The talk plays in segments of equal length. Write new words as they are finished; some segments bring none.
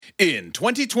In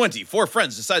 2020, four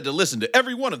friends decided to listen to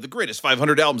every one of the greatest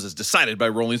 500 albums as decided by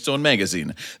Rolling Stone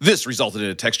magazine. This resulted in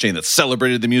a text chain that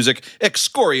celebrated the music,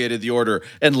 excoriated the order,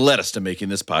 and led us to making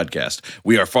this podcast.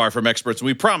 We are far from experts, and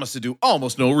we promise to do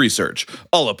almost no research.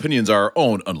 All opinions are our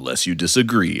own unless you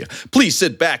disagree. Please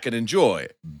sit back and enjoy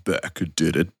Beck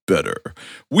Did It Better.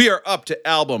 We are up to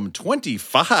album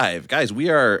 25. Guys,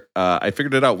 we are, I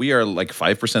figured it out, we are like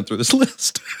 5% through this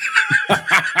list.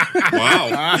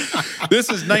 Wow. This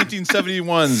is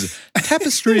 1971's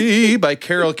Tapestry by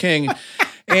Carole King.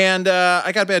 And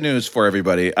I got bad news for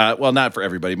everybody. Well, not for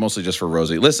everybody, mostly just for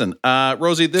Rosie. Listen,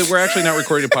 Rosie, we're actually not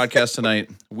recording a podcast tonight.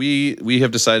 We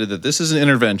have decided that this is an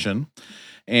intervention,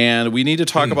 and we need to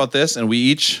talk about this. And we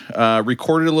each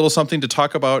recorded a little something to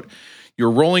talk about your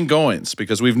rolling goings,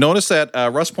 because we've noticed that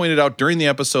Russ pointed out during the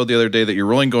episode the other day that your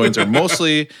rolling goings are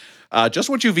mostly just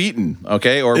what you've eaten,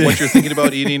 okay, or what you're thinking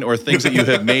about eating, or things that you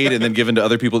have made and then given to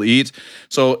other people to eat.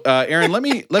 So, Aaron, let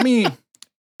me.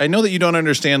 I know that you don't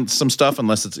understand some stuff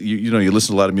unless it's you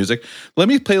listen to a lot of music. Let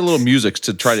me play a little music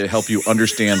to try to help you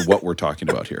understand what we're talking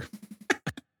about here.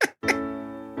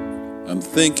 I'm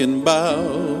thinking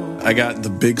about. I got the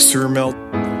Big Sur melt,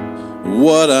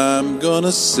 what I'm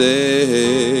gonna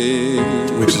say,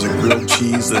 which is a grilled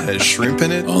cheese that has shrimp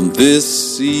in it. On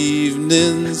this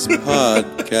evening's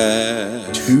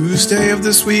podcast. Tuesday of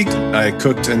this week, I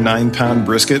cooked a 9-pound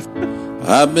brisket.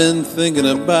 I've been thinking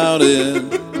about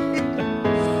it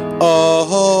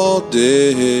all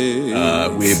day.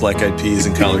 We ate black-eyed peas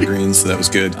and collard greens, so that was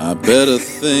good. I better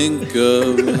think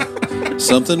of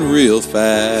something real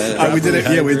fast. We did it.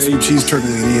 Yeah, we had some cheese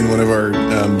tortellini in one of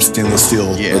our stainless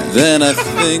steel. Yeah. But then I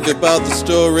think about the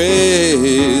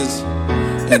stories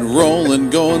and rolling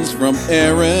goings from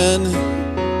Aaron,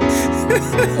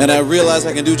 and I realize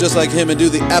I can do just like him and do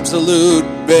the absolute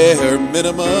bare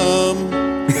minimum.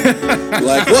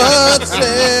 Like what's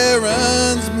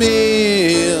Aaron's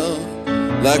meal?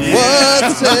 Like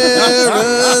what's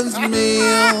Aaron's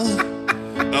meal?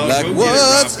 Like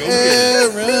what's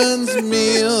Aaron's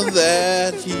meal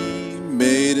that he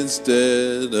made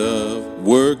instead of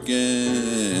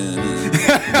working?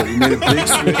 We made a big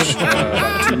switch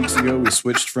about 2 weeks ago. We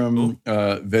switched from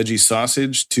veggie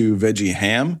sausage to veggie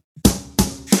ham.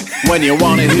 When you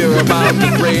want to hear about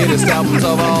the greatest albums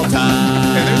of all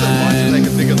time. And there's a bunch that I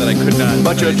could think of that I could not.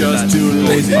 But you're just too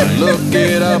lazy to look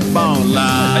it up online.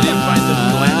 I didn't find the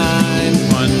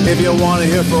blandest one. If you want to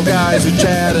hear from guys who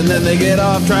chat and then they get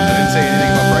off track. I didn't say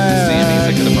anything about Breakfast Sammy's.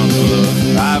 I could have bumped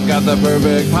those. I've got the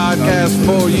perfect podcast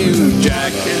for you,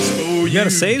 Jack. You got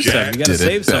to save some. You got to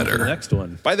save some for the next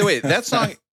one. By the way, that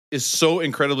song is so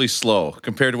incredibly slow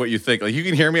compared to what you think. Like, you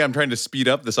can hear me, I'm trying to speed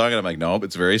up the song, and I'm like, nope,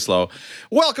 it's very slow.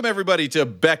 Welcome, everybody, to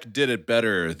Beck Did It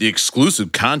Better, the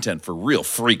exclusive content for real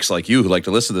freaks like you who like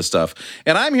to listen to this stuff.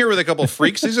 And I'm here with a couple of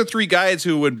freaks. These are three guys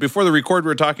who would, before the record, we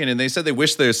were talking, and they said they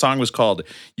wished their song was called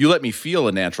You Let Me Feel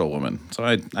a Natural Woman. So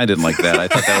I didn't like that. I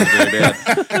thought that was very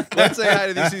bad. Let's say hi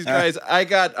to these guys. I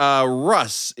got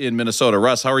Russ in Minnesota.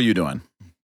 Russ, how are you doing?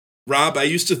 Rob, I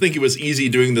used to think it was easy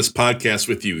doing this podcast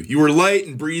with you. You were light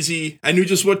and breezy. I knew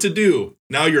just what to do.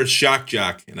 Now you're a shock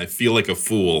jock, and I feel like a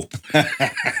fool.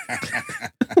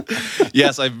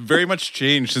 Yes, I've very much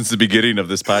changed since the beginning of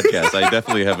this podcast. I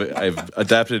definitely have. I've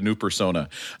adapted a new persona.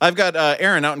 I've got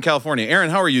Aaron out in California.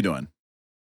 Aaron, how are you doing?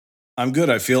 I'm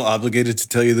good. I feel obligated to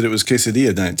tell you that it was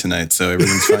quesadilla night tonight, so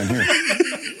everything's fine here.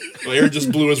 Well, Aaron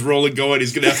just blew his rolling going.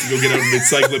 He's going to have to go get out an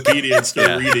encyclopedia and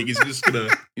start reading. He's just going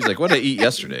to... He's like, what did I eat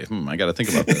yesterday? I got to think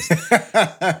about this.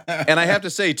 And I have to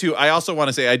say, too, I also want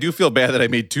to say, I do feel bad that I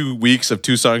made 2 weeks of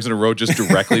 2 songs in a row just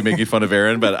directly making fun of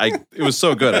Aaron, but it was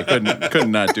so good, I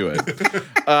couldn't not do it.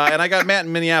 And I got Matt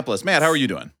in Minneapolis. Matt, how are you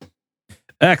doing?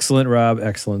 Excellent, Rob.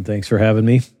 Excellent. Thanks for having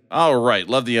me. All right.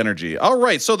 Love the energy. All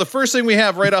right. So the first thing we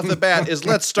have right off the bat is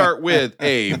let's start with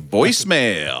a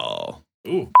voicemail.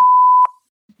 Ooh.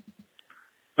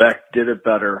 Beck Did It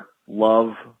Better.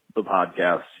 Love the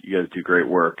podcast. You guys do great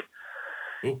work.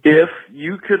 Ooh. If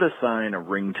you could assign a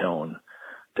ringtone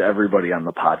to everybody on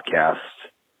the podcast,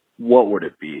 what would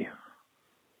it be?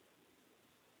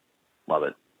 Love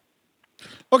it.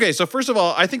 Okay, so first of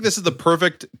all, I think this is the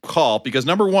perfect call because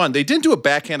number one, they didn't do a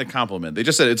backhanded compliment. They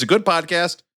just said it's a good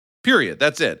podcast, period.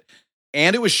 That's it.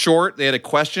 And it was short. They had a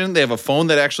question. They have a phone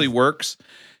that actually works.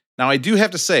 Now, I do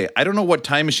have to say, I don't know what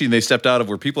time machine they stepped out of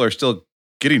where people are still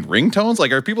getting ringtones.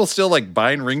 Like, are people still like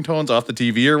buying ringtones off the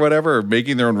TV or whatever, or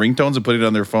making their own ringtones and putting it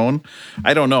on their phone?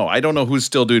 I don't know. I don't know who's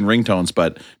still doing ringtones,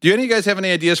 but do any of you guys have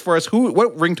any ideas for us?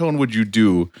 What ringtone would you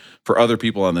do for other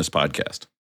people on this podcast?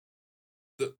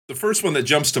 The first one that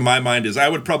jumps to my mind is I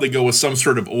would probably go with some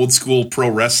sort of old school pro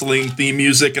wrestling theme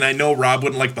music. And I know Rob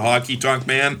wouldn't like the Honky Tonk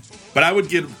Man, but I would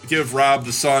give Rob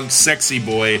the song Sexy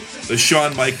Boy, the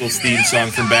Shawn Michaels theme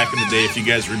song from back in the day, if you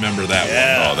guys remember that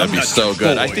one. Oh, that'd be so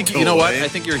good. I think, you know what? I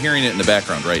think you're hearing it in the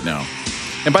background right now.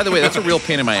 And by the way, that's a real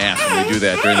pain in my ass when we do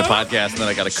that during the podcast, and then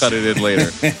I got to cut it in later.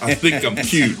 I think I'm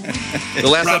cute. The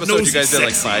last Rob episode, knows you guys he's did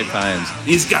like sexy. 5 times.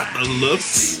 He's got the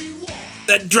looks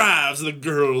that drives the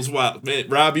girls wild. Man,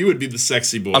 Rob, you would be the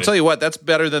sexy boy. I'll tell you what, that's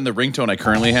better than the ringtone I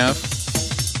currently have.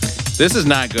 This is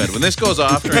not good. When this goes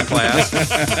off during class,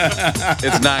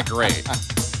 it's not great.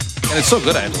 And it's so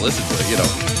good I have to listen to it, you know.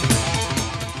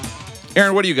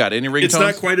 Aaron, what do you got? Any ringtones? It's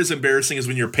not quite as embarrassing as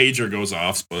when your pager goes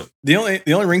off, but The only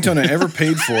ringtone I ever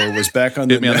paid for was back on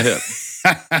the Hit me on the hip.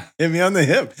 Hit me on the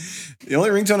hip. The only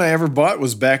ringtone I ever bought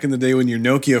was back in the day when your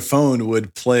Nokia phone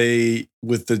would play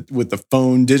with the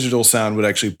phone digital sound would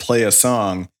actually play a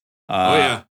song. oh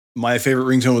yeah. My favorite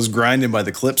ringtone was "Grinding" by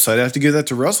the Clips. So I'd have to give that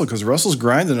to Russell because Russell's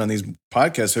grinding on these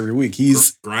podcasts every week.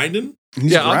 He's Grinding?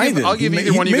 Yeah, grinding. I'll give He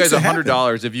either one of you makes guys it happen.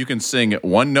 $100 if you can sing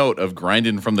one note of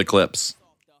Grinding from the Clips.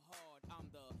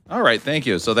 All right, thank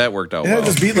you. So that worked out It had well.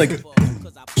 this beat like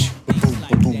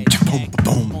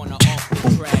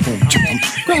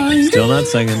Still not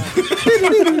singing.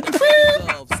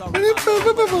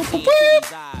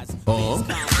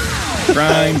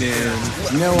 grinding.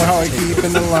 You know how I keep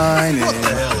in the line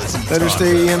is. Better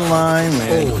stay in line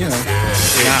with, you know.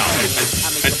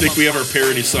 I think we have our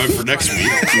parody song for next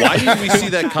week. Why didn't we see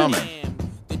that coming?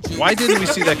 Why didn't we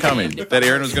see that coming? That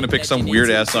Aaron was going to pick some weird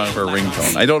ass song for a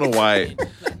ringtone. I don't know why.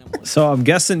 So I'm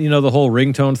guessing, the whole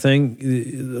ringtone thing,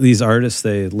 these artists,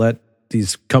 they let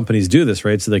these companies do this,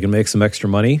 right? So they can make some extra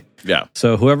money. Yeah.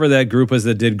 So whoever that group was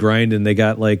that did Grind, and they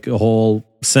got like a whole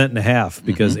 $1.50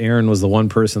 because Aaron was the one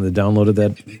person that downloaded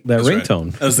that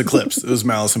ringtone. That was the Clips. It was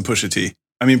Malice and Pusha T.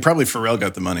 I mean, probably Pharrell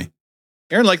got the money.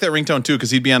 Aaron liked that ringtone too because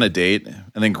he'd be on a date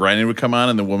and then Grinding would come on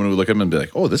and the woman would look at him and be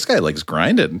like, "Oh, this guy likes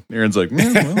Grinding." Aaron's like,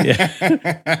 well.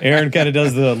 Yeah. Aaron kind of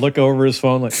does the look over his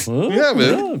phone like, huh? Yeah,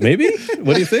 man. Maybe?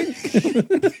 What do you think?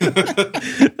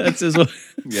 That's his.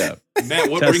 Yeah. Matt,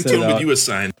 what Test it ringtone out. would you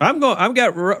assign? Russell.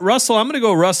 I'm going to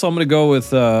go Russell. I'm going to go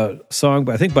with a song,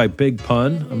 I think by Big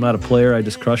Pun. I'm not a player. I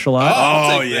just crush a lot.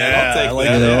 I'll take that. I'll take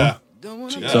that.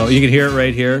 Yeah. So you can hear it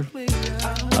right here.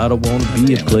 I don't want to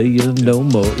be a player no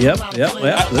more. Yep.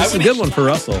 This is a good one for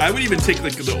Russell. I would even take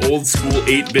the old school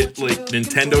 8-bit like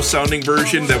Nintendo sounding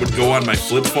version that would go on my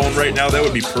flip phone right now. That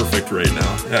would be perfect right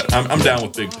now. Yeah, I'm down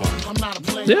with Big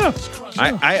Pun. Yeah.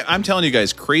 I'm telling you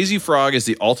guys, Crazy Frog is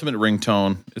the ultimate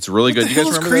ringtone. It's really good. You guys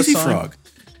remember Crazy that song? Frog?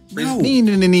 No.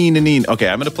 Okay,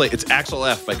 I'm going to play. It's Axel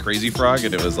F by Crazy Frog,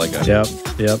 and it was like a. Yep.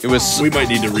 It was. We might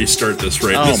need to restart this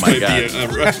right. Oh This my might God.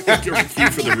 be a cue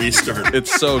for the restart.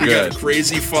 It's so We good. got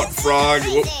Crazy Frog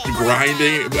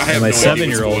Grinding. I have My no idea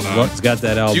 7-year-old what's going on. has got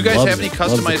that album. Do you guys Loves have any it.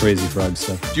 Loves the customized- Crazy Frog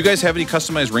stuff? Do you guys have any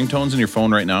customized ringtones in your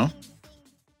phone right now?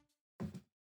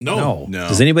 No. No.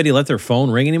 Does anybody let their phone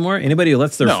ring anymore? Anybody who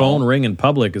lets their No. phone ring in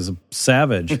public is a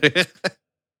savage.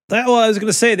 I was going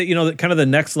to say that, that kind of the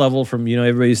next level from,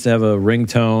 everybody used to have a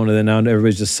ringtone and then now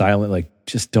everybody's just silent. Like,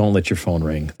 just don't let your phone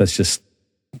ring. That's just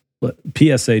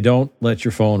PSA. Don't let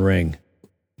your phone ring.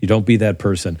 You don't be that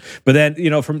person. But then,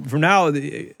 from now,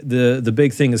 the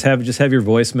big thing is have your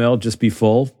voicemail just be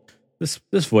full. This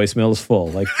voicemail is full.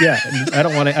 Like, yeah, I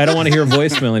don't want to hear a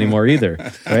voicemail anymore either.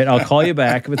 Right? I'll call you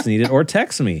back if it's needed or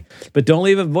text me, but don't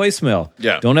leave a voicemail.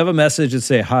 Yeah. Don't have a message that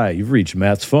say, "Hi, you've reached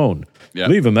Matt's phone." Yeah.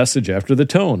 Leave a message after the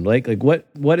tone. Like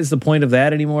what is the point of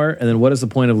that anymore? And then what is the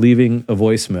point of leaving a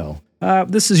voicemail?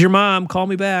 This is your mom. Call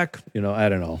me back. I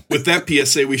don't know. With that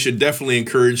PSA, we should definitely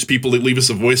encourage people to leave us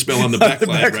a voicemail on the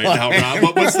backline right now,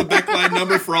 Rob. What's the backline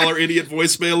number for all our idiot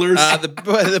voicemailers?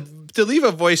 To leave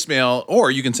a voicemail, or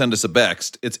you can send us a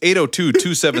Bext. It's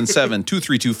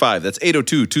 802-277-2325. That's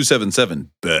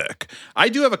 802-277-BECK. I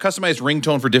do have a customized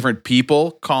ringtone for different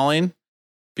people calling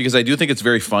because I do think it's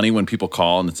very funny when people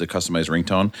call and it's a customized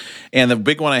ringtone. And the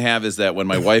big one I have is that when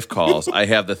my wife calls, I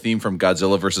have the theme from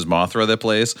Godzilla vs. Mothra that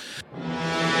plays.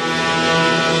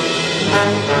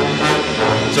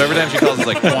 So every time she calls, it's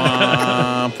like,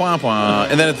 "Pwah, pwah, pwah."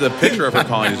 And then the picture of her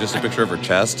calling is just a picture of her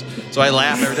chest. So I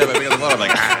laugh every time I pick up the phone. I'm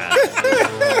like,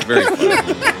 ah. Very funny.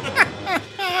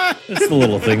 It's the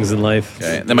little things in life.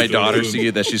 Okay. And then my daughters see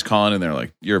that she's calling and they're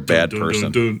like, "You're a bad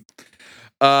person."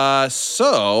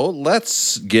 So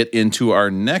let's get into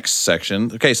our next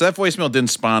section. Okay, so that voicemail didn't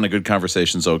spawn a good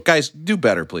conversation. So guys, do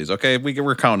better, please. Okay,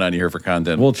 we're counting on you here for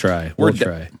content. We'll try. We're We'll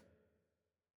try.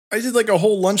 I did like a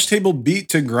whole lunch table beat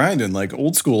to Grinding, like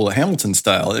old school Hamilton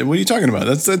style. What are you talking about?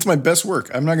 That's my best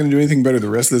work. I'm not going to do anything better the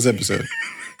rest of this episode.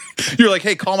 You're like,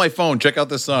 hey, call my phone. Check out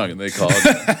this song. And they call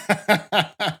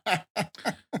it.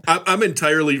 I'm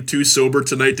entirely too sober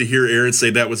tonight to hear Aaron say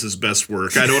that was his best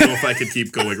work. I don't know if I could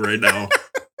keep going right now.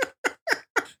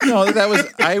 No,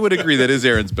 I would agree that is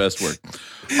Aaron's best work.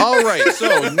 All right,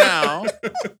 so now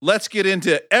let's get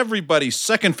into everybody's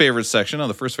second favorite section. Now,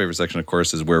 the first favorite section, of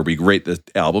course, is where we rate the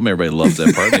album. Everybody loves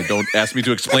that part. They don't ask me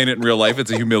to explain it in real life. It's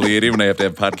humiliating when I have to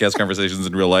have podcast conversations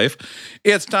in real life.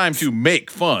 It's time to make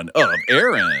fun of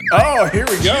Aaron. Oh, here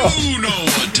we go. You know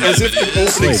what time As if it the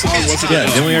is. opening song wasn't Yeah,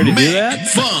 enough. didn't we already do Make that?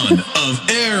 fun of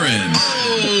Aaron.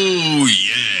 Oh,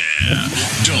 yeah.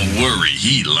 Don't worry,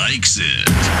 he likes it.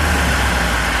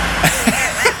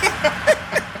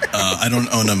 I don't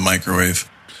own a microwave.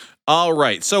 All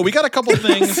right, so we got a couple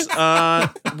things.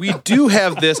 We do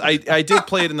have this. I did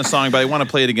play it in the song, but I want to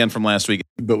play it again from last week.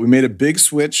 But we made a big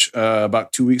switch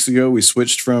about 2 weeks ago. We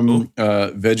switched from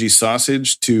veggie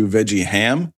sausage to veggie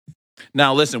ham.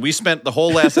 Now, listen, we spent the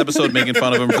whole last episode making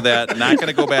fun of him for that. Not going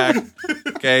to go back,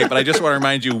 okay? But I just want to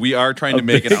remind you, we are trying to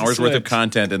make an hour's worth of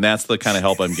content, and that's the kind of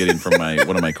help I'm getting from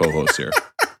one of my co-hosts here.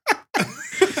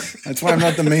 That's why I'm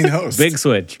not the main host. Big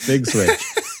switch.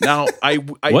 Now, I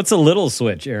What's a little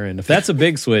switch, Aaron? If that's a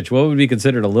big switch, what would be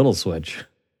considered a little switch?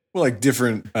 Well, like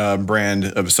different brand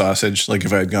of sausage. Like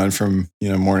if I had gone from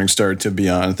Morningstar to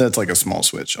Beyond, that's like a small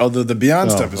switch. Although the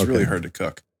Beyond stuff is really hard to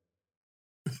cook.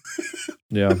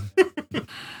 Yeah.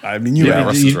 I mean, you Yeah,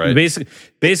 Russ is right.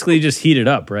 Basically just heat it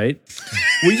up, right?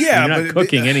 well, yeah, You're not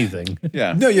cooking anything.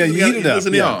 yeah. No, yeah, you heat it up.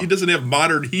 He doesn't have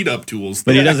modern heat up tools.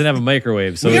 But he doesn't have a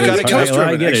microwave, so We got it's a toaster I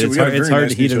oven, get it. actually. It's We got a hard, it's very hard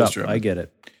nice to heat new it up. toaster oven. I get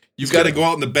it. You've got to go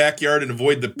out in the backyard and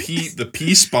avoid the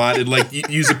pea spot and like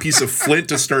use a piece of flint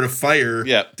to start a fire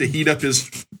to heat up his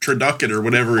turducken or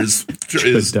whatever his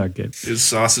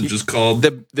sausage is called.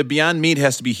 The Beyond Meat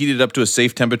has to be heated up to a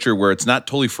safe temperature where it's not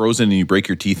totally frozen and you break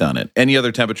your teeth on it. Any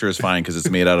other temperature is fine because it's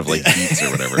made out of like beets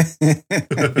or whatever.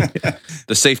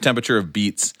 The safe temperature of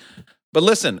beets. But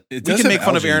listen, we can make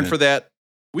fun of Aaron for that.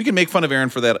 We can make fun of Aaron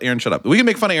for that. Aaron, shut up. We can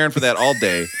make fun of Aaron for that all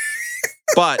day.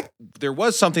 But there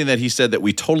was something that he said that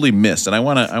we totally missed, and I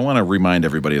want to remind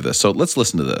everybody of this. So let's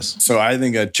listen to this. So I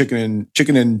think a chicken and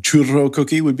churro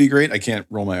cookie would be great. I can't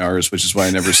roll my R's, which is why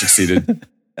I never succeeded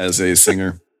as a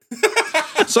singer.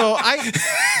 So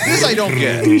this I don't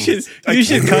get. You should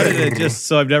cut it just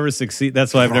so I've never succeeded.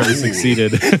 That's why I've never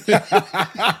succeeded.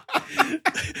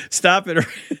 Stop it.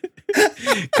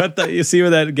 Cut that. You see where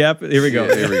that gap? Here we go.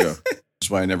 Here we go. That's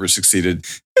why I never succeeded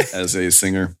as a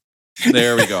singer.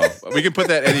 There we go. We can put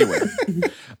that anywhere.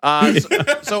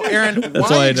 So Aaron,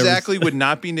 why exactly would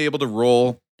not being able to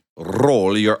roll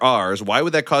your R's? Why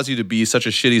would that cause you to be such a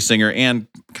shitty singer and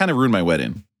kind of ruin my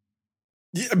wedding?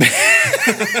 Yeah,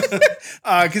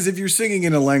 because if you're singing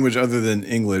in a language other than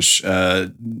English,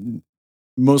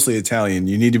 mostly Italian,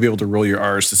 you need to be able to roll your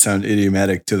R's to sound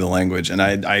idiomatic to the language, and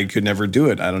I could never do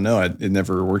it. I don't know. It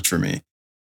never worked for me.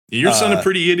 You're sounding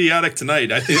pretty idiotic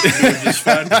tonight. I think you're doing just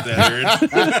fine with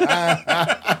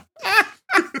that,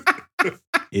 Aaron.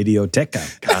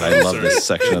 Idioteca. God, I love this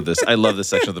section of this. I love this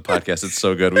section of the podcast. It's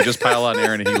so good. We just pile on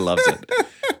Aaron and he loves it.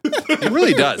 He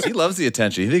really does. He loves the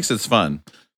attention. He thinks it's fun.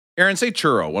 Aaron, say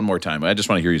churro one more time. I just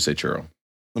want to hear you say churro.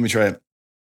 Let me try it.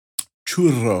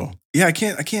 Churro. Yeah, I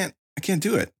can't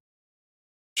do it.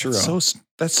 Churro.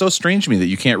 That's so strange to me that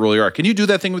you can't roll your R. Can you do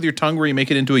that thing with your tongue where you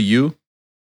make it into a U?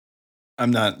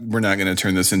 We're not going to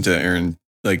turn this into Aaron.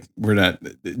 Like we're not,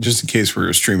 just in case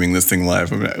we're streaming this thing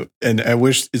live. And I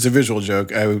wish it's a visual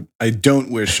joke. I don't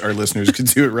wish our listeners could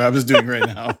do what Rob is doing right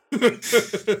now. That's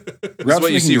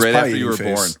what you see right after you were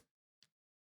born.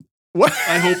 What?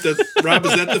 I hope that, Rob,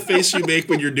 is that the face you make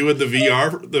when you're doing the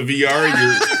VR and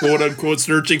you're quote unquote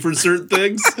searching for certain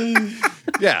things?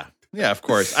 Yeah, of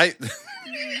course. I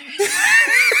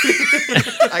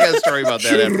got a story about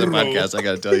that after the podcast. I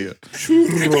got to tell you.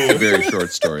 A very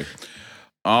short story.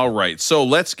 All right, so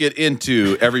let's get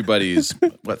into everybody's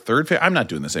third favorite? I'm not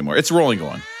doing this anymore. It's rolling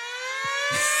going.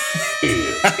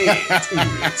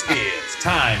 It's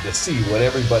time to see what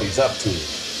everybody's up to.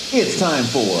 It's time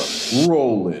for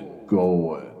Roll It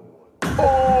Going.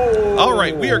 All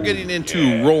right, we are getting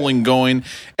into rolling going.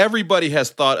 Everybody has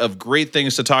thought of great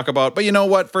things to talk about, but you know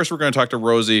what? First, we're going to talk to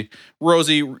Rosie.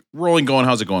 Rosie, rolling going,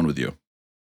 how's it going with you?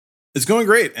 It's going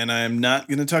great, and I'm not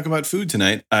going to talk about food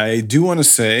tonight. I do want to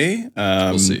say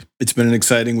We'll see. It's been an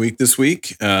exciting week this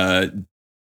week in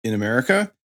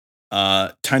America.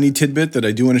 Tiny tidbit that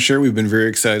I do want to share. We've been very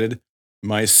excited.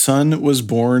 My son was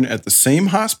born at the same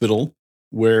hospital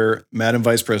where Madam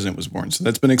Vice President was born. So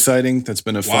that's been exciting. That's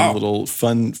been a fun little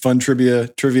fun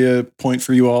trivia point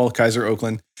for you all, Kaiser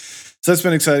Oakland. So that's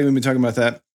been exciting. We've been talking about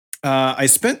that. I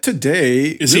spent today.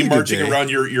 Is really he good marching day. around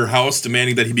your house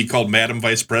demanding that he be called Madam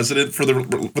Vice President for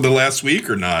the last week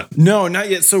or not? No, not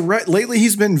yet. So lately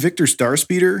he's been Victor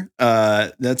Starspeeder.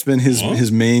 That's been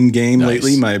his main game Nice.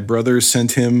 lately. My brother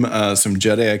sent him some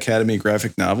Jedi Academy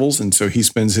graphic novels, and so he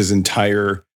spends his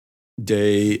entire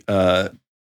day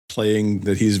playing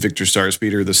that he's Victor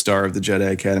Starspeeder, the star of the Jedi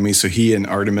Academy. So he and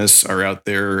Artemis are out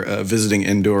there visiting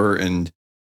Endor and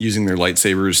using their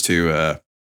lightsabers to,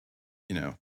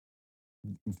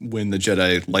 win the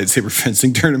Jedi lightsaber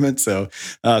fencing tournament. So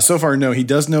far, no, he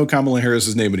does know Kamala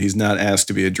Harris's name, but he's not asked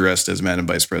to be addressed as Madam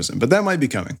Vice President. But that might be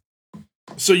coming.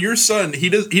 So your son, he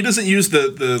doesn't use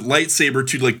the lightsaber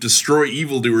to like destroy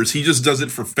evildoers. He just does it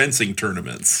for fencing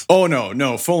tournaments. Oh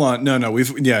no, full on. No.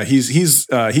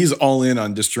 He's all in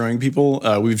on destroying people.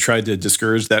 We've tried to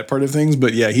discourage that part of things,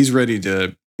 but yeah, he's ready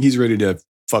to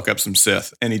fuck up some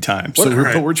Sith anytime. So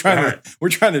we're trying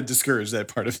to discourage that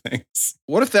part of things.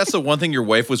 What if that's the one thing your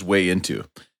wife was way into?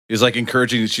 Is like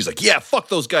encouraging. She's like, yeah, fuck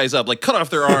those guys up. Like, cut off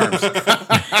their arms. Cut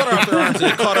off their arms,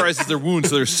 and it cauterizes their wounds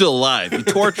so they're still alive. You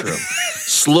torture them.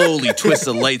 Slowly twist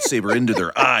a lightsaber into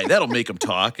their eye. That'll make them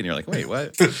talk. And you're like, wait,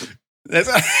 what?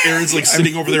 Aaron's like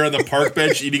sitting over there on the park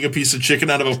bench eating a piece of chicken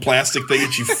out of a plastic thing,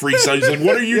 and she freaks out. She's like,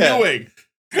 what are you doing?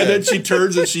 And then she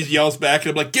turns and she yells back,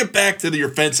 and I'm like, get back to your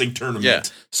fencing tournament. Yeah.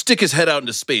 Stick his head out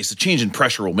into space. A change in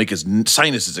pressure will make his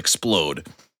sinuses explode.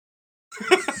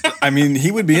 I mean,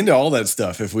 he would be into all that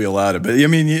stuff if we allowed it. But I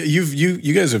mean,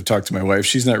 you guys have talked to my wife.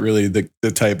 She's not really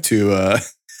the type to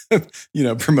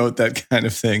promote that kind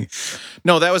of thing.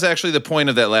 No, that was actually the point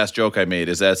of that last joke I made.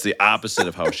 Is that's the opposite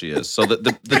of how she is. So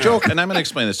the joke, and I'm going to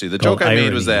explain this to you. The joke I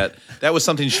made was that was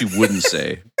something she wouldn't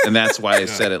say, and that's why I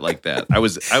said it like that. I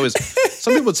was.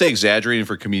 Some people would say exaggerating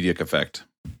for comedic effect,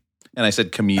 and I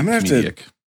said comedic.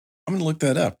 I'm going to look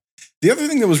that up. The other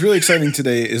thing that was really exciting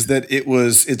today is that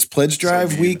it's Pledge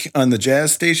Drive week on the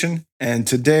Jazz station, and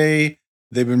today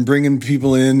they've been bringing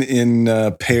people in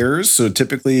pairs. So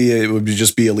typically it would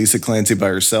just be Elisa Clancy by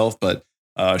herself, but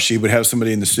she would have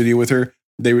somebody in the studio with her.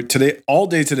 They were all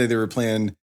day today. They were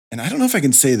playing, and I don't know if I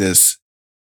can say this.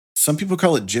 Some people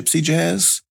call it gypsy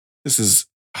jazz. This is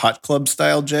hot club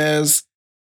style jazz.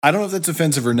 I don't know if that's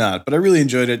offensive or not, but I really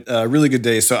enjoyed it. Really good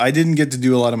day. So I didn't get to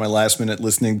do a lot of my last minute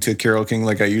listening to Carole King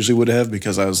like I usually would have,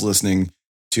 because I was listening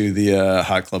to the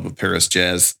Hot Club of Paris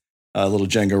jazz, little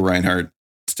Django Reinhardt,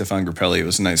 Stefan Grappelli. It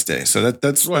was a nice day. So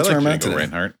that's where I'm at today.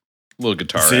 Reinhardt. A little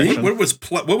guitar See? action. What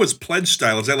was pledge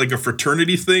style? Is that like a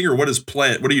fraternity thing, or what is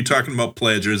pledge? What are you talking about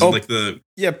pledge? Or is it like the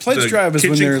Pledge Drive is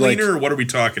when they're cleaner, like, or what are we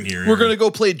talking here? We're gonna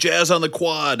go play jazz on the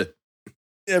quad.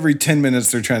 every 10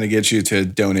 minutes they're trying to get you to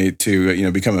donate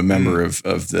to become a member of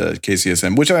the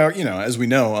KCSM, which I as we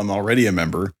know, I'm already a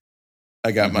member.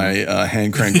 I got my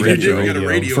hand crank radio,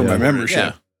 for my membership.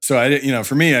 Yeah. So I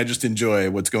for me, I just enjoy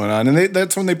what's going on, and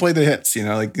that's when they play the hits.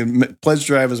 Like Pledge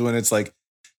Drive is when it's like,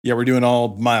 yeah, we're doing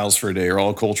all Miles for a day or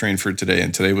all Coltrane for today,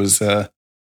 and today was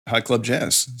Hot Club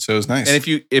Jazz, so it was nice.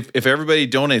 And if everybody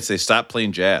donates, they stop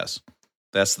playing jazz.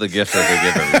 That's the gift that they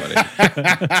give everybody.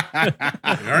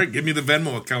 All right, give me the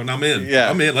Venmo account. I'm in. Yeah.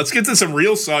 I'm in. Let's get to some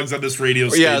real songs on this radio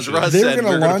station. Yeah, as Russ They were said, gonna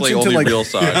we're going to launch play into, only like- real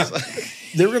songs.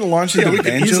 They were going to launch into We could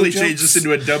banjo easily jokes. change this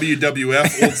into a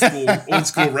WWF old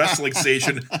school wrestling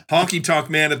station. Honky Tonk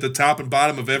Man at the top and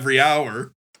bottom of every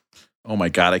hour. Oh my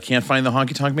God, I can't find the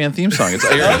Honky Tonk Man theme song. It's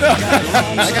I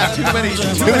got too many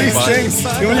strings,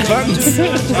 too many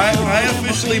buttons. I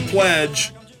officially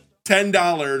pledge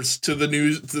 $10 to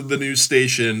the news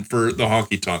station for the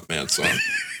Honky Tonk Man song.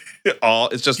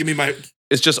 It's just Give me my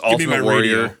Ultimate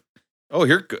Warrior. radio. Oh,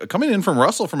 here coming in from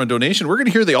Russell from a donation. We're going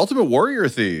to hear the Ultimate Warrior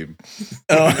theme.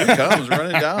 Oh. Here it comes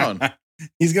running down.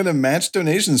 He's going to match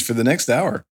donations for the next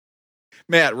hour.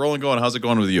 Matt, rolling going. How's it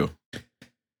going with you?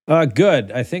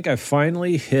 Good. I think I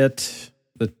finally hit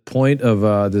the point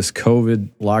of this COVID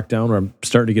lockdown where I'm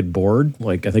starting to get bored.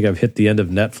 Like, I think I've hit the end of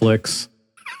Netflix.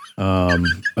 I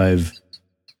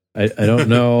don't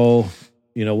know,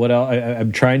 what else.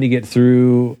 I'm trying to get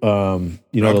through, the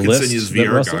list. Use that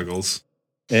VR Russell- goggles.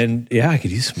 And yeah, I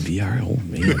could use some VR. Oh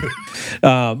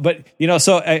man. But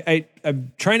so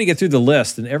I'm trying to get through the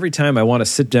list, and every time I want to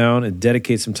sit down and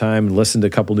dedicate some time and listen to a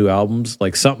couple new albums,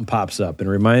 like something pops up and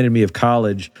it reminded me of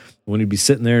college when you'd be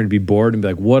sitting there and be bored and be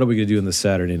like, what are we going to do on this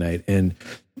Saturday night? And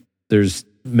there's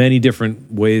many different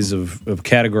ways of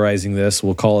categorizing this.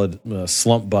 We'll call it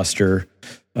slump buster.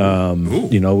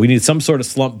 We need some sort of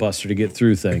slump buster to get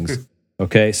through things.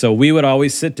 Okay, so we would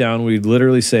always sit down. We'd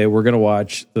literally say, we're going to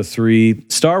watch the 3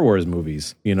 Star Wars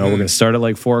movies. We're going to start at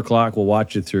like 4 o'clock. We'll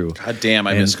watch it through. God damn,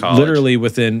 I And miss college. Literally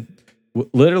within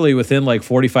literally within like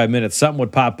 45 minutes, something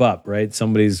would pop up, right?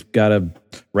 Somebody's got a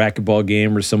racquetball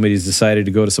game or somebody's decided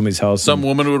to go to somebody's house. Some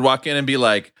woman would walk in and be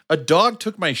like, "A dog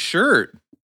took my shirt."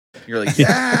 You're like,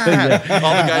 yeah.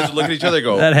 All the guys would look at each other and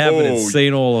go, that happened in "Oh,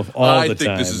 St. Olaf all the time. I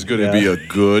think this is going to be a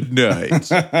good night."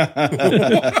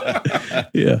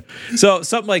 Yeah. So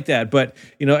something like that. But,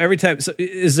 every time, so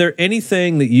is there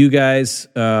anything that you guys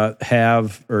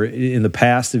have, or in the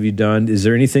past have you done, is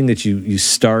there anything that you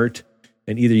start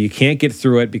and either you can't get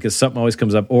through it because something always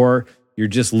comes up, or you're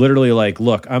just literally like,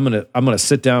 look, I'm gonna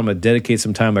sit down, I'm gonna dedicate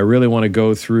some time. I really want to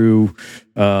go through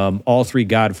all three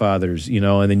Godfathers,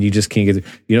 and then you just can't get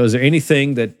is there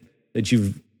anything that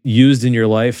you've used in your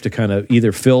life to kind of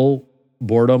either fill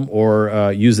boredom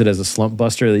or use it as a slump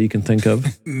buster that you can think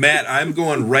of? Matt, I'm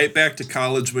going right back to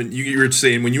college when you were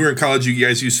saying when you were in college, you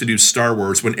guys used to do Star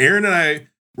Wars. When Aaron and I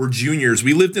were juniors,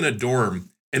 we lived in a dorm,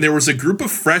 and there was a group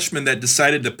of freshmen that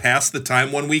decided to pass the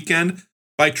time one weekend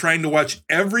by trying to watch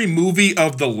every movie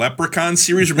of the Leprechaun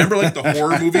series. Remember, like the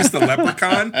horror movies, the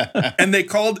Leprechaun, and they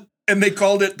called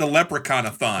it the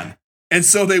Leprechaun-a-thon. And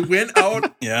so they went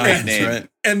out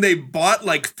and they bought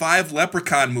like 5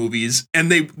 Leprechaun movies,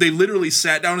 and they literally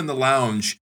sat down in the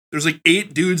lounge. There's like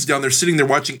 8 dudes down there sitting there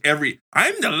watching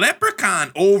I'm the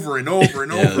Leprechaun over and over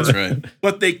and over. That's right.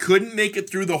 But they couldn't make it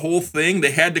through the whole thing.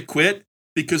 They had to quit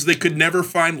because they could never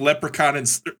find Leprechaun in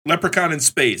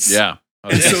space. Yeah.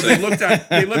 And so they looked on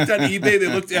eBay, they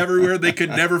looked everywhere, they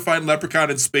could never find Leprechaun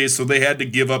in space, so they had to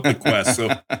give up the quest. So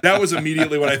that was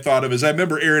immediately what I thought of. Is I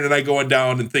remember Aaron and I going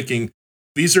down and thinking,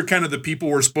 these are kind of the people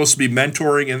we're supposed to be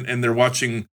mentoring, and they're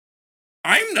watching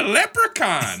I'm the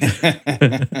Leprechaun.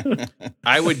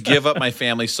 I would give up my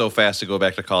family so fast to go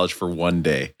back to college for one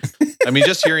day. I mean,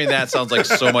 just hearing that sounds like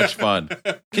so much fun.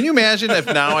 Can you imagine if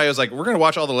now I was like, we're going to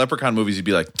watch all the Leprechaun movies? You'd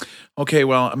be like, okay,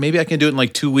 well, maybe I can do it in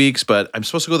like 2 weeks, but I'm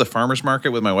supposed to go to the farmer's market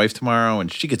with my wife tomorrow,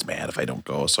 and she gets mad if I don't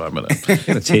go, so I'm going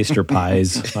to taste her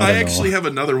pies. I actually have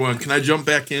another one. Can I jump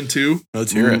back in too?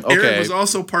 Let's hear it. Aaron was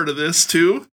also part of this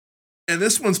too, and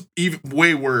this one's even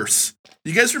way worse.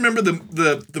 You guys remember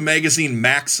the magazine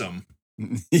Maxim?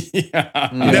 Yeah.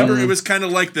 Remember, it was kind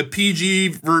of like the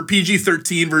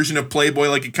PG-13 version of Playboy.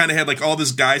 Like it kind of had like all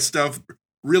this guy stuff,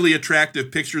 really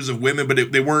attractive pictures of women, but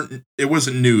it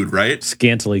wasn't nude, right?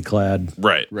 Scantily clad.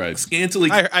 Right. Scantily.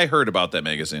 I heard about that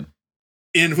magazine.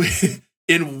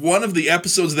 In one of the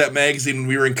episodes of that magazine when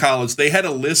we were in college, they had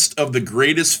a list of the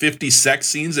greatest 50 sex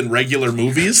scenes in regular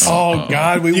movies. Oh,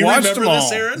 God, we watched them all.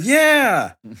 This, Aaron?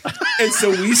 Yeah. And so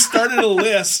we started a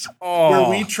list where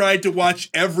we tried to watch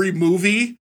every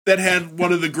movie that had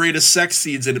one of the greatest sex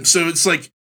scenes in it. So it's like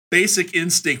Basic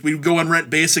Instinct. We would go and rent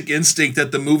Basic Instinct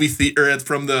at the movie theater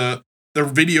from the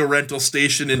video rental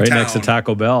station in town. Right next to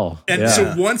Taco Bell. And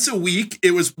so once a week,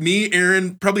 it was me,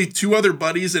 Aaron, probably 2 other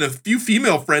buddies, and a few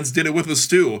female friends did it with us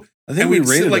too. I think we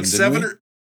rated like them,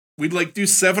 we'd like do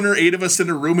 7 or 8 of us in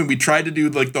a room, and we tried to do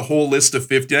like the whole list of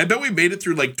 50. And I bet we made it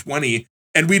through like 20,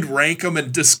 and we'd rank them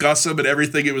and discuss them and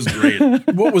everything. It was great.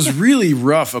 What was really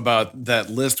rough about that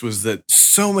list was that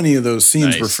so many of those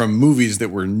scenes were from movies that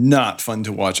were not fun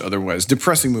to watch otherwise.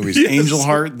 Depressing movies. Yes. Angel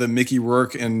Heart, the Mickey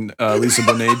Rourke and Lisa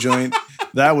Bonet joint.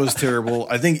 That was terrible.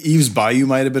 I think Eve's Bayou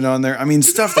might have been on there. I mean,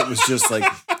 stuff that was just like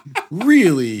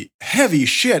really heavy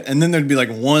shit. And then there'd be like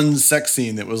one sex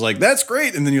scene that was like, that's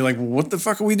great. And then you're like, well, what the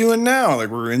fuck are we doing now? Like,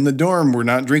 we're in the dorm. We're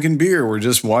not drinking beer. We're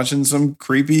just watching some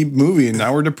creepy movie, and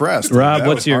now we're depressed. Rob,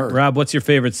 what's your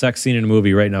favorite sex scene in a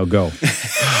movie right now? Go.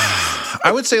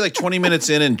 I would say like 20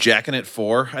 minutes in and Jacking It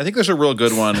 4. I think there's a real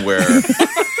good one where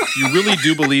you really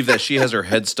do believe that she has her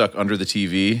head stuck under the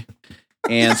TV.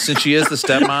 And since she is the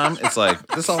stepmom, it's like,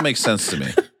 this all makes sense to me.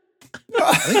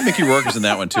 I think Mickey Rourke is in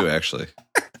that one too, actually.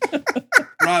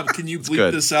 Rob, can you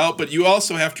bleep this out? But you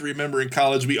also have to remember in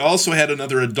college, we also had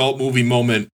another adult movie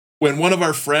moment when one of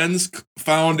our friends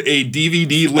found a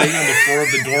DVD laying on the floor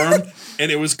of the dorm,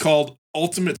 and it was called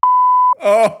Ultimate.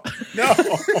 Oh, no.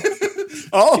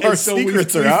 All our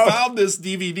secrets are out. We found this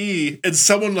DVD, and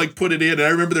someone like put it in, and I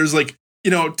remember there's like,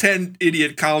 10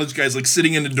 idiot college guys like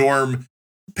sitting in a dorm,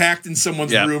 packed in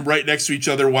someone's room right next to each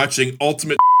other watching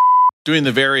Ultimate. Doing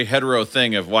the very hetero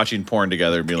thing of watching porn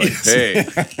together and be like, hey,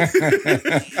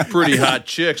 pretty hot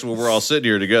chicks when we're all sitting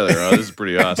here together. Oh, this is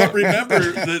pretty awesome. But remember,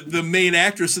 the main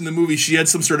actress in the movie, she had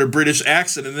some sort of British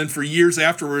accent, and then for years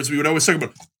afterwards, we would always talk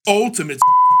about Ultimate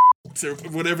or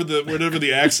whatever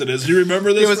the accent is. Do you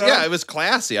remember this? It was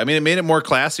classy. I mean, it made it more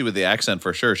classy with the accent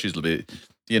for sure. She's a bit,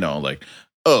 like,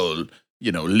 oh,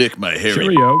 lick my hairy.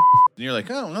 Cheerio. And you're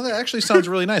like, oh, well, that actually sounds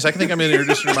really nice. I can think I'm going to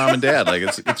introduce your mom and dad. Like,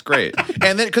 it's great.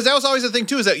 And then, because that was always the thing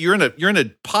too, is that you're in a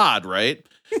pod, right?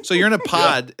 So you're in a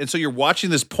pod, and so you're watching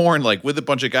this porn like with a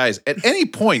bunch of guys. At any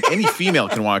point, any female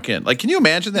can walk in. Like, can you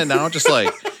imagine that now? Just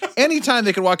like anytime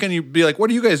they could walk in, you'd be like, "What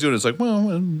are you guys doing?" It's like, well,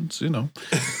 it's,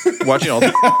 watching all.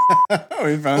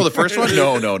 Well, the first one?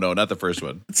 No, not the first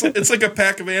one. It's like a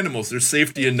pack of animals. There's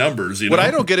safety in numbers. What I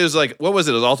don't get is like, what was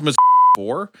it? It was Ultimate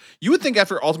 4. You would think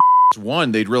after Ultimate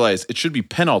 1, they'd realize it should be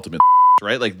penultimate,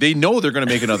 right? Like they know they're going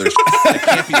to make another. That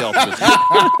can't be Ultimate.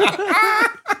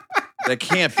 That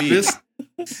can't be.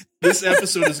 This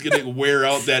episode is going to wear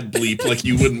out that bleep like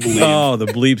you wouldn't believe. Oh, the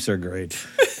bleeps are great.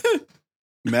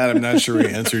 Matt, I'm not sure we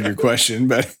answered your question,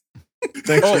 but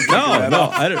thanks for kicking that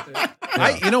off. I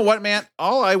don't. You know what, Matt?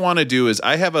 All I want to do is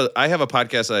I have a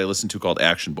podcast that I listen to called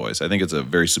Action Boys. I think it's a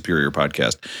very superior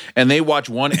podcast, and they watch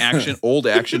one old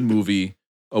action movie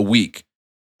a week.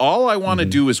 All I want to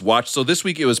do is watch. So this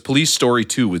week it was Police Story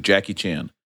 2 with Jackie Chan.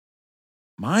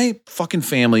 My fucking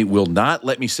family will not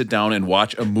let me sit down and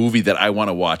watch a movie that I want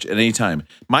to watch at any time.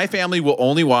 My family will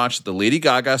only watch the Lady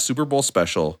Gaga Super Bowl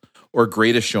special or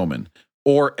Greatest Showman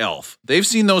or Elf. They've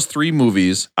seen those 3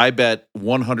 movies, I bet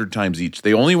 100 times each.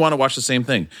 They only want to watch the same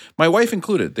thing. My wife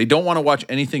included. They don't want to watch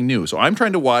anything new. So I'm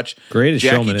trying to watch Greatest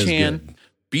Jackie Showman Chan is good.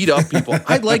 beat up people.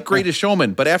 I like Greatest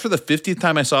Showman, but after the 50th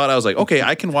time I saw it, I was like, okay,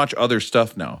 I can watch other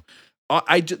stuff now.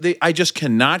 I just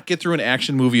cannot get through an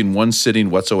action movie in one sitting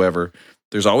whatsoever.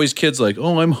 There's always kids like,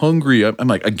 oh, I'm hungry. I'm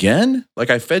like, again? Like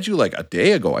I fed you like a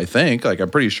day ago, I think. Like I'm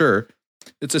pretty sure.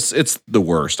 It's the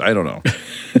worst. I don't know.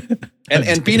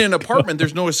 and being in an apartment,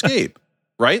 there's no escape,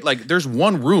 right? Like there's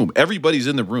one room. Everybody's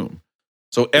in the room.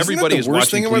 So everybody is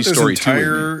watching Police Story 2.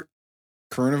 Entire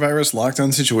coronavirus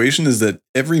lockdown situation is that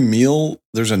every meal,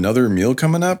 there's another meal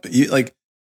coming up. You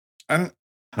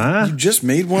just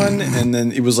made one, and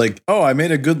then it was like, oh, I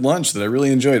made a good lunch that I really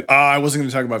enjoyed. I wasn't going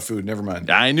to talk about food. Never mind.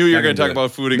 I knew you were going to talk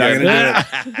about food again.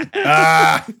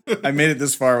 I made it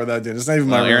this far without doing it. It's not even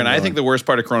my Aaron, I think the worst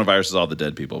part of coronavirus is all the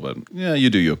dead people, but yeah, you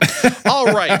do you. All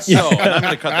right, so and I'm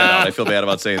going to cut that out. I feel bad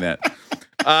about saying that.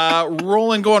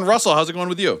 Rolling, going. Russell, how's it going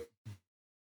with you?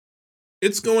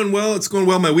 It's going well. It's going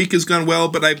well. My week has gone well,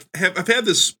 but I've had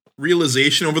this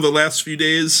realization over the last few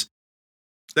days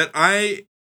that I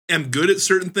am good at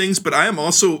certain things, but I am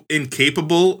also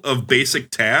incapable of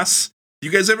basic tasks. Do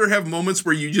you guys ever have moments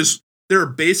where there are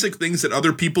basic things that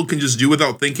other people can just do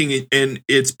without thinking, and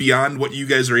it's beyond what you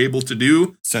guys are able to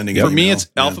do? For me, it's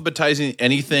alphabetizing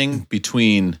anything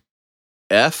between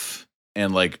F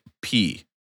and like P.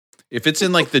 If it's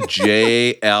in like the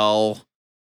J, L,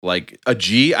 like a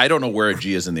G, I don't know where a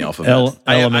G is in the alphabet.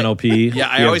 Elemental P. Yeah,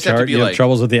 I always have to be you like have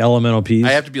troubles with the elemental P's.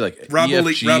 I have to be like Rob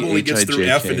only gets through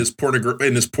F in his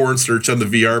porn search on the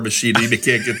VR machine. He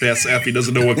can't get past F. He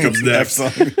doesn't know what comes next.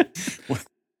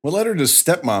 What letter does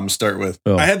stepmom start with?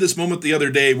 Oh. I had this moment the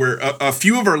other day where a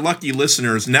few of our lucky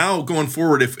listeners, now going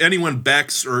forward, if anyone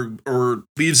backs or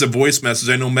leaves a voice message,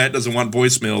 I know Matt doesn't want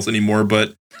voicemails anymore,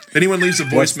 but if anyone leaves a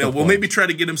voicemail, we'll maybe try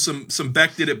to get him some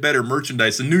Beck Did It Better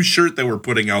merchandise, a new shirt that we're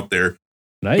putting out there.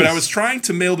 Nice. But I was trying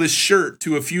to mail this shirt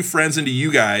to a few friends and to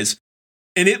you guys,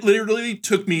 and it literally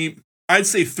took me, I'd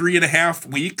say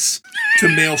 3.5 weeks to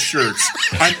mail shirts.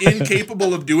 I'm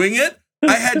incapable of doing it.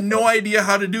 I had no idea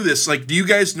how to do this. Like, do you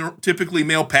guys typically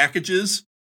mail packages?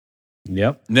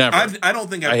 Yep. Never. I don't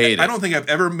think I've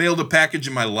ever mailed a package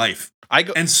in my life.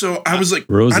 And so I was like,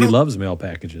 Rosie loves mail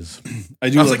packages. I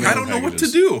was like, I don't know what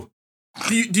to do.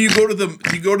 Do you go to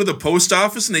the post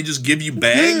office and they just give you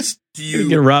bags? You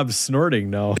get Rob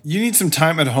snorting. No, you need some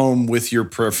time at home with your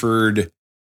preferred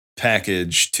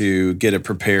package to get it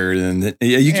prepared, and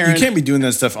you can't be doing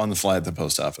that stuff on the fly at the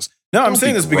post office. No, I'm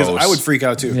saying this because I would freak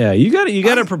out too. Yeah, you got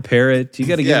to prepare it. You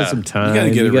got to give it some time. You got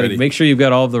to get it ready. Make sure you've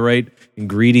got all of the right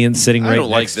ingredients sitting right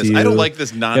next to you. I don't like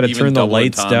this. Not got to even turn the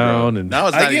lights down, and now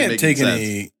it's not even making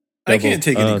sense. I can't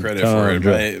take any credit for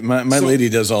it. My lady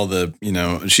does all the,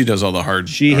 she does all the hard.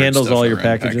 She handles stuff all your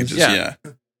around packages. Yeah.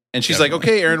 And she's like,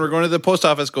 okay, Aaron, we're going to the post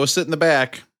office. Go sit in the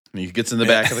back. And he gets in the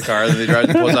back of the car. And then they drive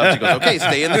to the post office. He goes, okay,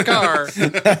 stay in the car.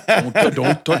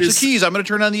 Don't touch the keys. I'm going to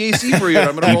turn on the AC for you.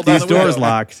 I'm going to roll down the window. Keep these doors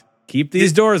locked. Keep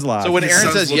these doors locked. So when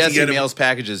Aaron says yes, he mails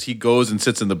packages, he goes and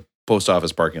sits in the post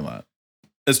office parking lot.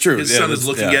 That's true. His son is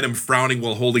looking at him, frowning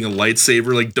while holding a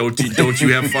lightsaber. Like, don't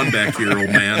you have fun back here, old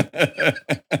man?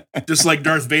 Just like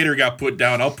Darth Vader got put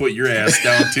down, I'll put your ass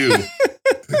down too.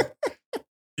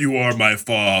 You are my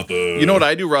father. You know what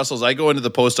I do, Russell? Is I go into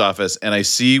the post office and I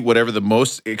see whatever the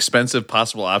most expensive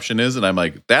possible option is, and I'm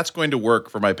like, that's going to work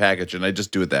for my package, and I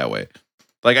just do it that way.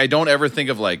 Like, I don't ever think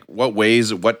of like what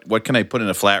can I put in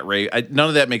a flat rate. None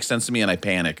of that makes sense to me, and I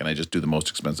panic and I just do the most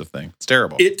expensive thing. It's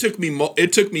terrible. It took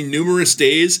me numerous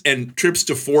days and trips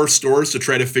to 4 stores to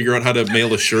try to figure out how to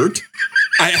mail a shirt.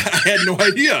 I had no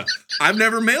idea. I've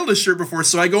never mailed a shirt before.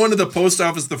 So I go into the post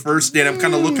office the first day and I'm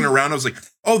kind of looking around. I was like,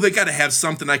 oh, they got to have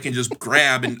something I can just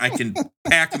grab and I can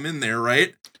pack them in there,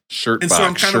 right? Shirt and box. So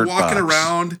I'm kind of walking box.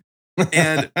 around.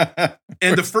 And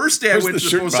the first day I Where's went the to the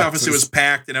shirt post office, it boxes? was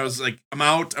packed. And I was like, I'm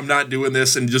out. I'm not doing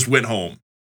this. And just went home.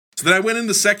 So then I went in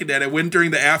the second day and I went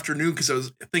during the afternoon because I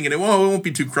was thinking, well, it won't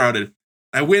be too crowded.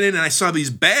 I went in and I saw these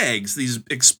bags, these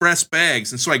express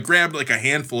bags. And so I grabbed like a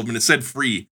handful of them and it said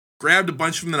free. Grabbed a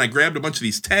bunch of them and I grabbed a bunch of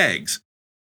these tags.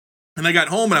 And I got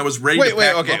home and I was ready to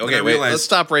pack them up, and I realized, let's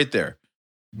stop right there.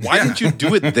 Why didn't you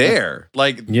do it there?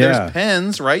 Like, Yeah. there's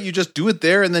pens, right? You just do it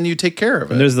there and then you take care of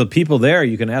it. And there's the people there.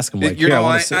 You can ask them, like, You "Here,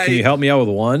 know, can you help me out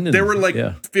with one?" And, There were like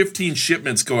yeah. 15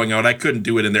 shipments going out. I couldn't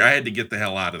do it in there. I had to get the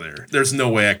hell out of there. There's no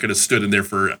way I could have stood in there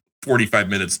for 45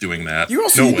 minutes doing that. You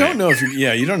also no you way. don't know if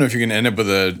you don't know if you're going to end up with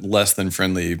a less than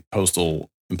friendly postal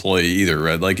employee either,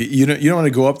 right? Like you don't want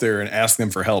to go up there and ask them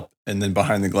for help, and then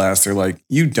behind the glass they're like,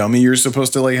 "You dummy, you're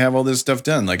supposed to like have all this stuff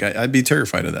done." Like I'd be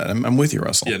terrified of that. I'm with you,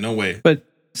 Russell. Yeah, no way. But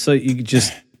so you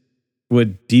just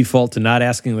would default to not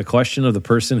asking the question of the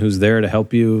person who's there to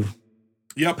help you.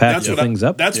 Yep, Pack that's your what things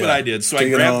up? That's what Yeah. I did. So Take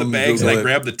I it grabbed the home, bags and Google I it.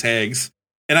 grabbed the tags,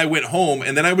 and I went home.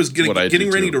 And then I was What I do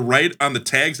getting ready too. to write on the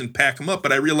tags and pack them up.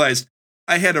 But I realized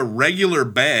I had a regular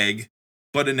bag,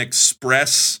 but an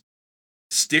express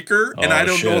sticker, and Oh, I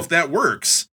don't know shit. if that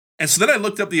works. And so then I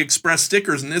looked up the express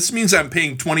stickers, and this means I'm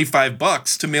paying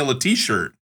 $25 to mail a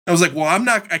T-shirt. I was like, well,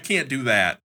 I can't do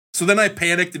that. So then I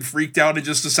panicked and freaked out and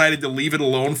just decided to leave it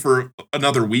alone for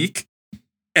another week.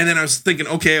 And then I was thinking,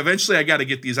 okay, eventually I got to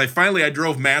get these. I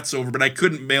drove Matt's over, but I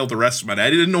couldn't mail the rest of mine. I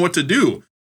didn't know what to do.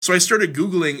 So I started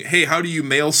Googling, hey, how do you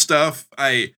mail stuff?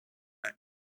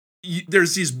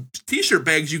 There's these T-shirt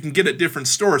bags you can get at different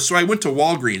stores. So I went to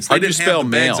Walgreens. They How'd you didn't spell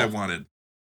have the bags mail? I wanted.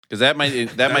 Because that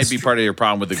might be part of your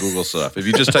problem with the Google stuff. If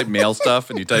you just type mail stuff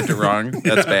and you typed it wrong,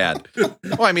 that's bad.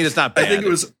 Well, I mean, it's not bad. I think it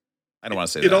was. I don't want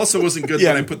to say It that. also wasn't good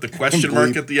Yeah. when I put the question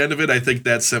mark at the end of it. I think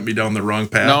that sent me down the wrong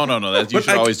path. No. You But should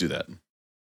always do that.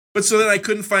 But so then I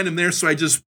couldn't find him there, so I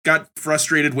just got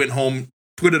frustrated, went home,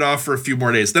 put it off for a few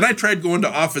more days. Then I tried going to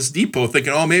Office Depot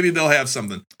thinking, oh, maybe they'll have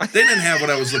something. They didn't have what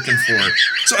I was looking for.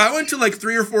 So I went to like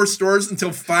 3 or 4 stores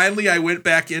until finally I went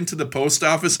back into the post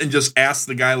office and just asked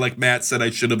the guy like Matt said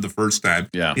I should have the first time.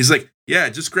 Yeah. He's like, yeah,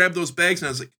 just grab those bags. And I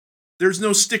was like, there's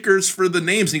no stickers for the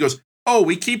names. And he goes, oh,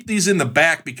 we keep these in the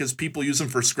back because people use them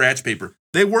for scratch paper.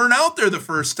 They weren't out there the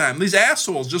first time. These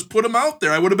assholes just put them out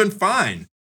there. I would have been fine.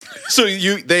 So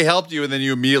they helped you, and then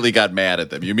you immediately got mad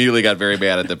at them. You immediately got very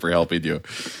mad at them for helping you.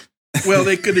 Well,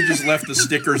 they could have just left the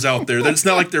stickers out there. It's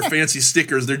not like they're fancy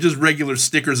stickers. They're just regular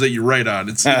stickers that you write on.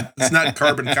 It's not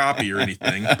carbon copy or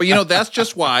anything. But that's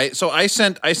just why. So I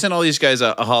sent all these guys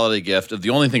a holiday gift of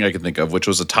the only thing I could think of, which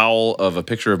was a towel of a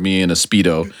picture of me in a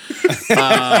Speedo.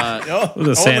 With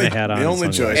a Santa hat on. The only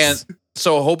and choice. sunglasses. And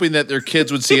so hoping that their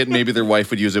kids would see it and maybe their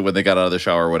wife would use it when they got out of the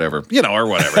shower or whatever. Or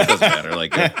whatever. It doesn't matter.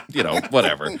 Like,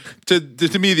 whatever.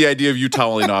 To me, the idea of you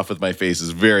toweling off with my face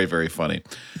is very, very funny.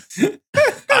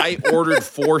 I ordered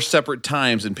 4 separate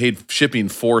times and paid shipping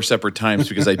 4 separate times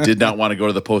because I did not want to go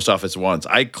to the post office once.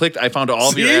 I found all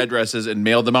of your addresses and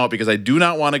mailed them out because I do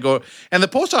not want to go. And the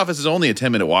post office is only a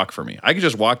 10-minute walk for me. I can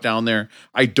just walk down there.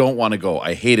 I don't want to go.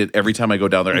 I hate it every time I go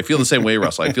down there. I feel the same way,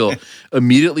 Russell. I feel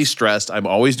immediately stressed. I'm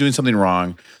always doing something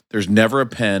wrong. There's never a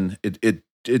pen. It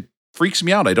freaks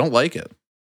me out. I don't like it.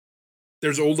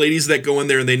 There's old ladies that go in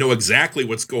there and they know exactly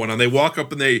what's going on. They walk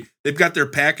up and they've got their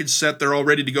package set. They're all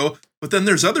ready to go. But then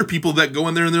there's other people that go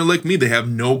in there and they're like me. They have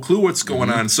no clue what's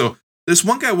going on. So this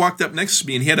one guy walked up next to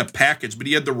me and he had a package, but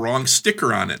he had the wrong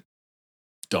sticker on it.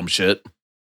 Dumb shit.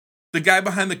 The guy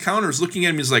behind the counter is looking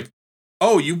at me. He's like,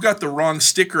 oh, you've got the wrong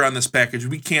sticker on this package.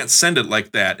 We can't send it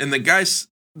like that. And the guys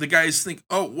think,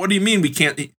 oh, what do you mean we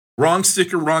can't? Wrong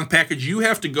sticker, wrong package. You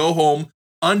have to go home,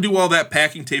 undo all that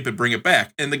packing tape and bring it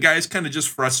back. And the guy's kind of just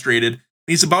frustrated.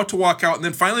 He's about to walk out. And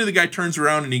then finally the guy turns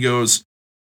around and he goes,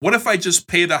 what if I just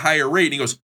pay the higher rate? And he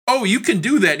goes, oh, you can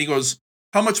do that. And he goes,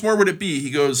 how much more would it be?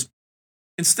 He goes,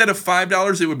 instead of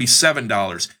 $5, it would be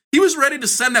 $7. He was ready to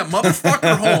send that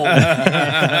motherfucker home.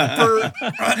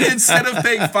 Instead of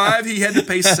paying $5, he had to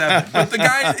pay $7. But the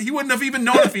guy, he wouldn't have even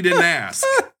known if he didn't ask.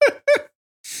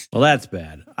 Well, that's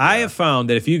bad. I have found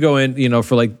that if you go in,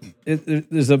 for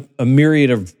there's a myriad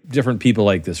of different people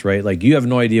like this, right? Like you have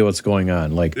no idea what's going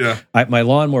on. Like my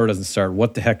lawnmower doesn't start.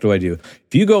 What the heck do I do?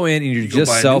 If you go in and you're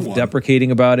just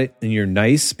self-deprecating about it and you're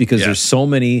nice because there's so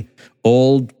many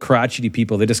old crotchety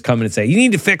people that just come in and say, you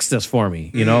need to fix this for me.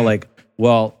 Like,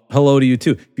 Well, hello to you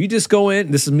too. If you just go in,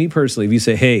 this is me personally. If you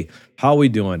say, "Hey, how are we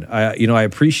doing? I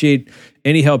appreciate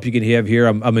any help you can have here.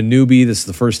 I'm a newbie. This is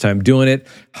the first time doing it.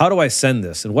 How do I send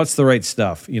this? And what's the right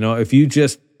stuff?" If you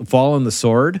just fall on the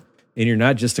sword and you're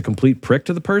not just a complete prick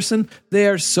to the person, they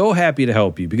are so happy to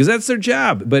help you because that's their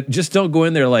job. But just don't go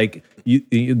in there like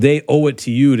they owe it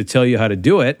to you to tell you how to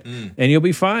do it, and you'll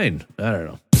be fine. I don't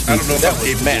know. I don't know if That I'm was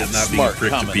capable Matt's of not being a smart prick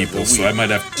to comment of people, the so week. I might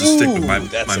have to just stick with my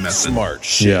That's some method. smart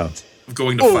shit. Yeah. Of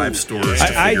going to 5 stores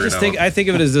to I figure just it think out. I think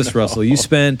of it as this, Russell. You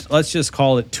spent, let's just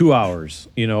call it 2 hours,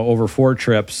 over 4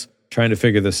 trips trying to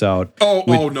figure this out.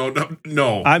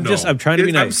 No. I'm trying to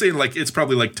be nice. I'm saying like it's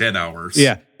probably like 10 hours.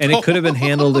 Yeah, and it could have been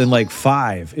handled in like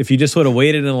 5 if you just would have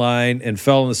waited in line and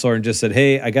fell on the sword and just said,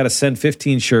 "Hey, I got to send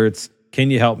 15 shirts. Can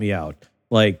you help me out?"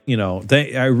 Like,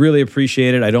 I really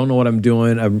appreciate it. I don't know what I'm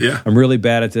doing. I'm really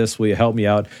bad at this. Will you help me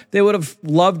out? They would have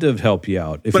loved to have helped you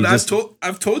out. But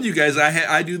I've told you guys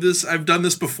I do this. I've done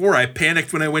this before. I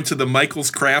panicked when I went to the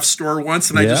Michael's Craft Store once,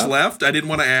 and I just left. I didn't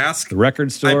want to ask. The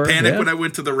record store. I panicked when I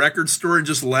went to the record store and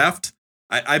just left.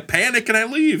 I panic and I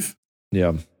leave.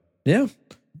 Yeah.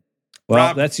 Well,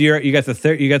 Rob, that's you got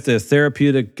the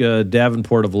therapeutic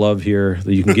Davenport of love here.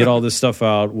 That you can get all this stuff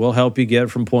out. We'll help you get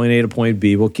from point A to point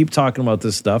B. We'll keep talking about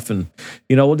this stuff, and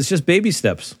it's just baby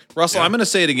steps. Russell, I'm going to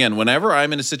say it again. Whenever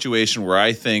I'm in a situation where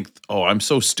I think, "Oh, I'm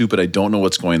so stupid, I don't know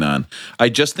what's going on," I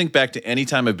just think back to any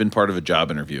time I've been part of a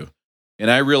job interview.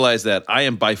 And I realize that I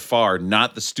am by far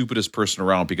not the stupidest person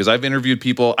around because I've interviewed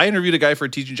people. I interviewed a guy for a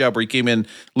teaching job where he came in,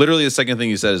 literally the second thing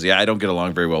he said is, "Yeah, I don't get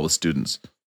along very well with students."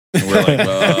 And we're like,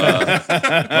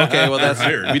 okay,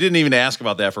 well, we didn't even ask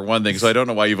about that for one thing, so I don't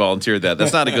know why you volunteered that.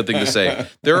 That's not a good thing to say.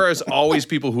 There is always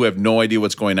people who have no idea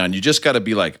what's going on. You just got to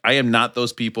be like, I am not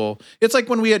those people. It's like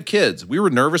when we had kids. We were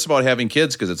nervous about having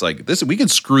kids because it's like, we can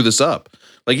screw this up.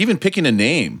 Like even picking a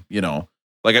name,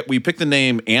 Like we picked the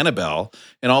name Annabelle,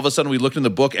 and all of a sudden we looked in the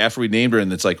book after we named her,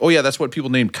 and it's like, oh yeah, that's what people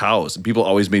named cows, and people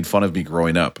always made fun of me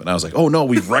growing up. And I was like, oh no,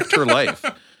 we've wrecked her life.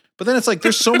 But then it's like,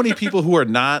 there's so many people who are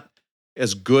not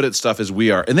as good at stuff as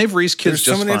we are, and they've raised kids There's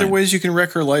just so many fine. other ways you can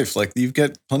wreck her life. Like you've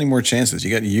got plenty more chances.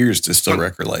 You got years to still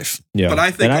wreck her life. Yeah, But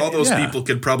I think And all those people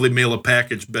could probably mail a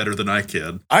package better than I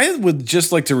can. I would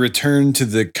just like to return to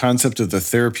the concept of the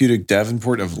therapeutic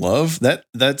Davenport of love.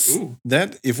 That's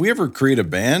if we ever create a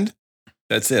band,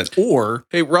 that's it. Or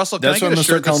Hey Russell, can that's I what I'm get a gonna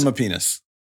start shirt? calling him a penis.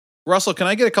 Russell, can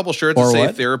I get a couple shirts Or that say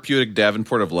what? therapeutic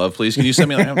Davenport of love, please? Can you send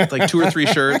me like 2 or 3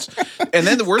 shirts? And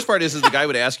then the worst part is the guy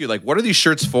would ask you, like, what are these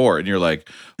shirts for? And you're like,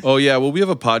 oh, yeah, well, we have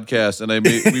a podcast,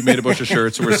 and we made a bunch of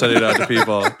shirts, and we're sending it out to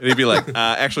people. And he'd be like,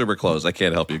 actually, we're closed. I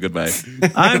can't help you. Goodbye.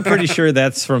 I'm pretty sure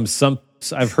that's from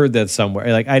I've heard that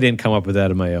somewhere. Like I didn't come up with that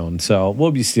on my own, so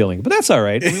we'll be stealing. But that's all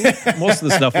right. I mean, most of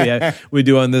the stuff we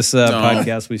do on this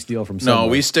podcast, we steal from somewhere. No,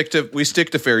 we stick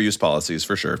to fair use policies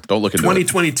for sure. Don't look into it.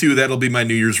 2022, that'll be my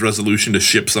New Year's resolution to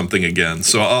ship something again.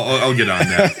 So I'll get on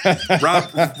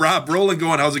that. Rob, rolling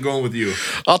going. How's it going with you?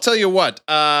 I'll tell you what.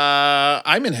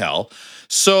 I'm in hell.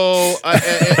 So,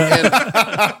 and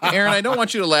Aaron, I don't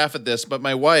want you to laugh at this, but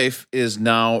my wife is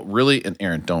now really, and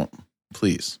Aaron, don't,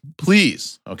 please,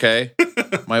 okay?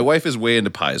 My wife is way into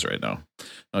pies right now.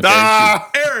 Okay?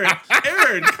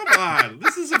 Aaron, come on.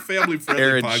 This is a family-friendly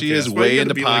Aaron, podcast. she is Why are you way gonna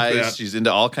into be like pies. that? She's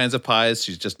into all kinds of pies.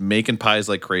 She's just making pies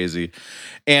like crazy.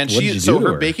 And What did you do to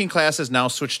her her? baking class has now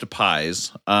switched to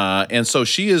pies. And so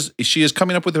she is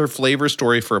coming up with her flavor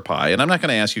story for a pie. And I'm not going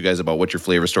to ask you guys about what your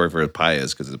flavor story for a pie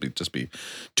is because it'd just be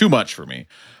too much for me.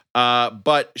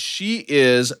 But she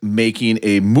is making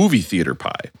a movie theater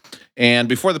pie. And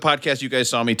before the podcast, you guys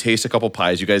saw me taste a couple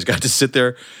pies. You guys got to sit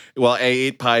there while I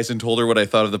ate pies and told her what I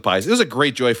thought of the pies. It was a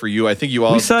great joy for you. I think you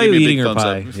all We saw gave you me a big eating her thumbs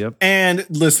pie. up. Yep. And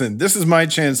listen, this is my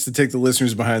chance to take the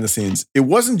listeners behind the scenes. It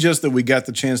wasn't just that we got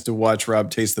the chance to watch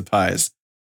Rob taste the pies.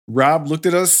 Rob looked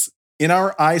at us in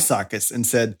our eye sockets and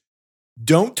said,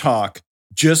 "Don't talk,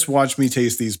 just watch me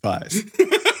taste these pies."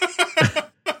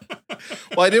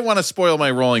 Well, I didn't want to spoil my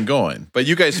rolling going, but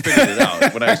you guys figured it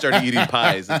out when I started eating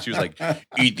pies, and she was like,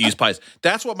 "Eat these pies."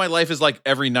 That's what my life is like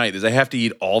every night. Is I have to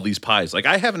eat all these pies. Like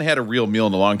I haven't had a real meal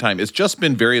in a long time. It's just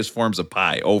been various forms of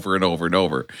pie over and over and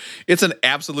over. It's an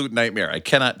absolute nightmare. I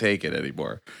cannot take it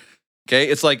anymore. Okay,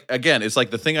 it's like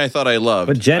the thing I thought I loved.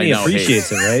 But Jenny I now hate.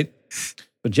 appreciates it, right?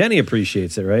 But Jenny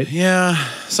appreciates it, right? Yeah,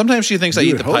 sometimes she thinks I You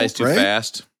eat would the pies hope, too right?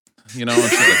 fast. And she's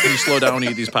like, "Can you slow down and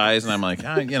eat these pies?" And I'm like,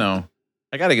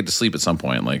 I got to get to sleep at some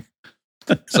point. Like,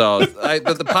 so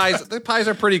the pies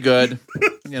are pretty good.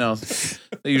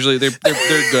 They usually they're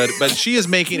good. But she is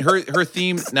making her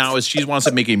theme now is she wants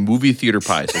to make a movie theater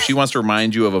pie. So she wants to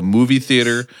remind you of a movie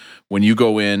theater when you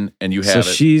go in and you have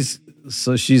it.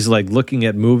 So she's like looking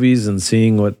at movies and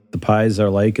seeing what the pies are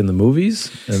like in the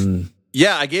movies, and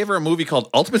Yeah, I gave her a movie called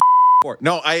Ultimate Four.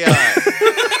 No,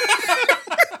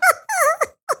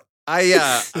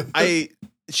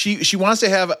 she wants to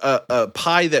have a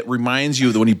pie that reminds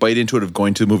you that when you bite into it of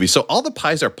going to the movie. So all the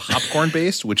pies are popcorn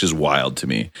based, which is wild to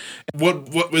me.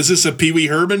 What was this, a Pee Wee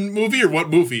Herman movie or what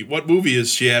movie? What movie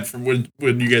is she at from when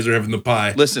you guys are having the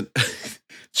pie? Listen,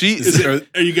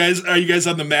 are you guys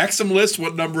on the Maxim list?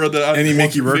 What number of the any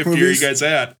Mickey Rourke movies are you guys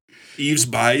at? Eve's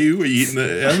Bayou? Are you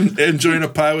enjoying a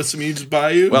pie with some Eve's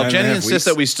Bayou? Well, Jenny insists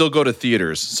that we still go to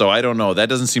theaters, so I don't know. That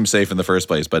doesn't seem safe in the first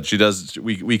place, but she does.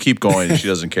 We keep going, and she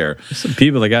doesn't care. Some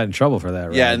people that got in trouble for that,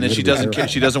 right? Yeah, and then she doesn't care.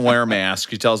 She doesn't wear a mask.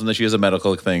 She tells them that she has a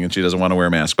medical thing, and she doesn't want to wear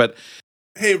a mask. But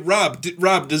hey, Rob,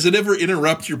 does it ever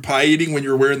interrupt your pie eating when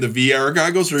you're wearing the VR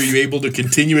goggles, or are you able to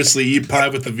continuously eat pie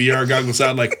with the VR goggles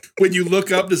on? Like when you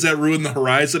look up, does that ruin the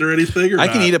horizon or anything? Or I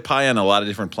can eat a pie on a lot of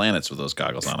different planets with those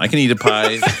goggles on. I can eat a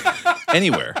pie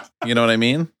anywhere. You know what I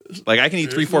mean? Like I can eat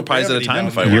 3-4 pies at a time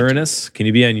if I want. Uranus? Can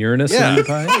you be on Uranus and eat a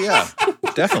pie? Oh, yeah,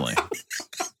 definitely.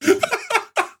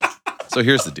 So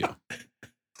here's the deal.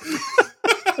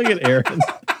 Look at Aaron.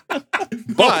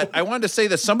 But I wanted to say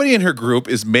that somebody in her group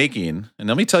is making, and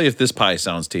let me tell you if this pie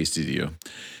sounds tasty to you,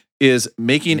 is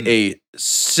making a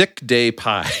sick day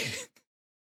pie.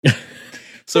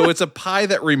 So it's a pie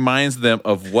that reminds them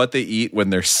of what they eat when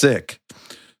they're sick.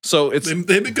 So it's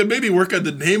they could maybe work on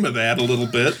the name of that a little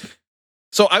bit.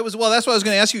 So that's what I was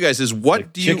going to ask you guys is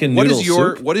what like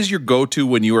what is your go-to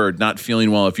when you are not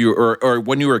feeling well, if you or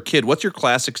when you were a kid? What's your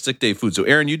classic sick day food? So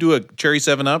Aaron, you do a cherry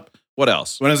 7-Up. What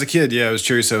else? When I was a kid, it was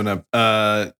cherry 7-Up.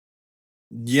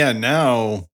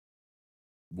 Now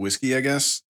whiskey, I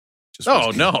guess. Just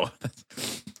whiskey. No.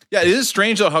 Yeah, it is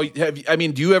strange though.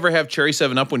 Do you ever have cherry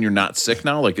 7-Up when you're not sick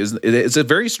now? Like, it's a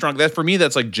very strong. That for me,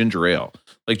 that's like ginger ale.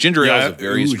 Like ginger ale is a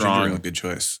very strong, good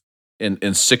choice.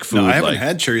 In sick food. No, I haven't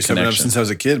had cherry 7-Up since I was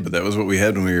a kid, but that was what we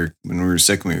had when we were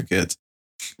sick when we were kids.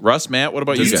 Russ, Matt, what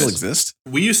about you guys? Still exist?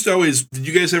 We used to always. Did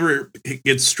you guys ever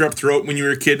get strep throat when you were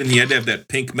a kid, and you had to have that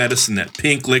pink medicine, that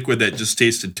pink liquid that just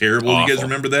tasted terrible? Awful. Do you guys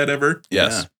remember that ever?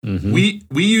 Yes. Yeah. Mm-hmm.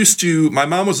 We used to. My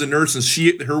mom was a nurse,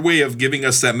 and her way of giving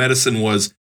us that medicine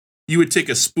was, you would take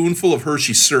a spoonful of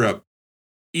Hershey syrup,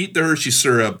 eat the Hershey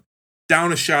syrup,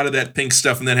 down a shot of that pink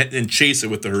stuff, and then chase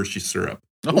it with the Hershey syrup.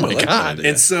 Oh my God!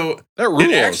 And so that rules.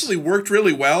 It actually worked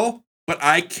really well. But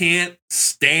I can't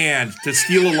stand, to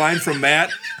steal a line from Matt,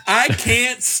 I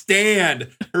can't stand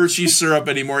Hershey syrup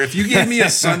anymore. If you gave me a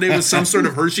sundae with some sort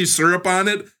of Hershey syrup on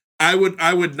it, I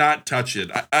would not touch it.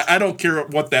 I don't care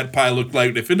what that pie looked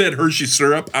like. If it had Hershey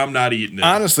syrup, I'm not eating it.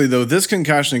 Honestly, though, this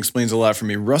concoction explains a lot for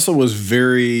me. Russell was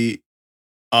very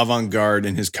avant-garde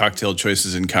in his cocktail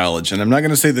choices in college. And I'm not going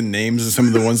to say the names of some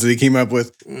of the ones that he came up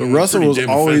with, but Russell was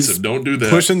always offensive. Don't do that.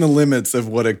 Pushing the limits of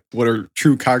what a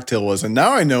true cocktail was. And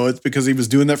now I know it's because he was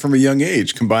doing that from a young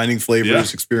age, combining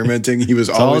flavors, experimenting. He was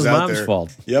always out there. It's all his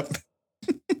mom's fault. Yep.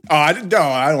 I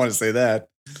don't want to say that.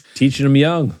 Teaching him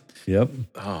young. Yep.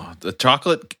 Oh, the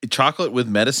chocolate with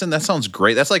medicine. That sounds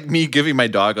great. That's like me giving my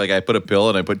dog, like I put a pill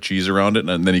and I put cheese around it,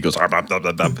 and then he goes, "Arp, arp, arp,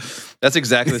 arp, arp." That's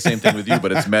exactly the same thing with you,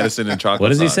 but it's medicine and chocolate. What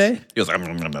does sauce. he say? He goes, "Arp,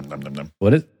 arp, arp, arp, arp, arp."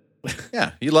 What is?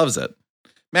 Yeah, he loves it.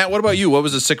 Matt, what about you? What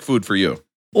was a sick food for you?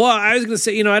 Well, I was going to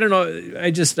say, I don't know.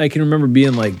 I can remember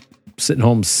being like sitting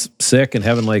home sick and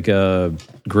having like a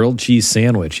grilled cheese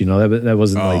sandwich. That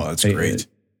wasn't like. Oh, that's great.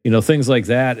 Things like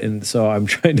that. And so I'm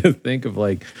trying to think of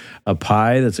like a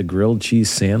pie that's a grilled cheese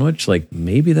sandwich. Like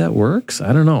maybe that works.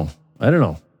 I don't know.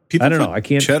 People I don't put know. I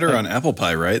can't. cheddar on apple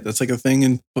pie, right? That's like a thing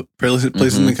in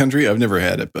places in the country. I've never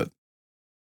had it, but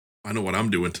I know what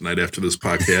I'm doing tonight after this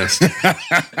podcast.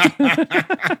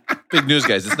 Big news,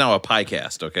 guys. It's now a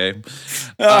piecast, okay?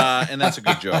 And that's a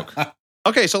good joke.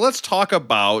 Okay, so let's talk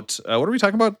about, what are we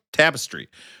talking about? Tapestry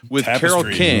with Carole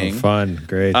King. Oh, fun.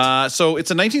 Great. So it's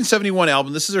a 1971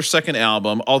 album. This is her second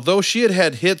album. Although she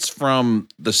had hits from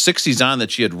the 60s on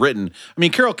that she had written. I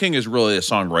mean, Carole King is really a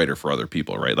songwriter for other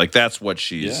people, right? Like that's what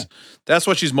she's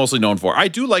mostly known for. I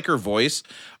do like her voice.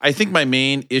 I think my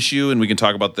main issue, and we can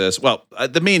talk about this. Well,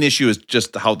 the main issue is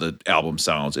just how the album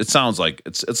sounds. It sounds like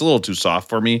it's a little too soft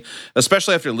for me,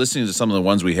 especially after listening to some of the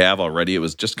ones we have already. It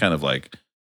was just kind of like,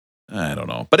 I don't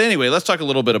know. But anyway, let's talk a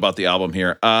little bit about the album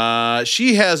here.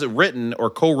 She has written or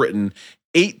co-written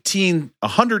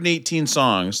 118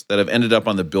 songs that have ended up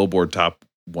on the Billboard Top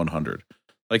 100.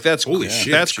 Like that's holy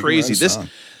shit. That's crazy.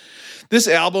 This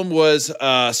album was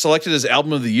selected as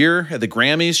Album of the Year at the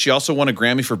Grammys. She also won a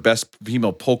Grammy for Best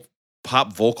Female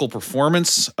Pop Vocal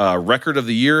Performance, Record of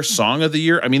the Year, Song of the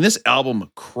Year. I mean, this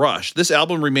album crushed. This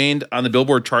album remained on the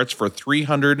Billboard charts for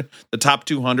the top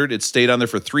 200. It stayed on there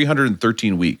for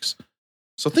 313 weeks.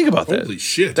 So think about that. Holy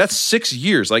shit. That's 6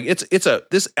 years. Like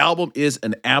this album is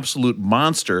an absolute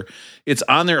monster. It's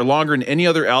on there longer than any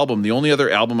other album. The only other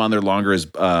album on there longer is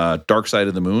Dark Side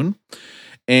of the Moon.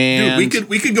 And dude,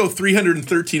 we could go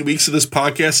 313 weeks of this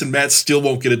podcast and Matt still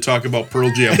won't get to talk about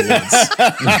Pearl Jam once.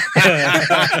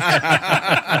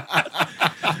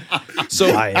 So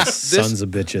sons of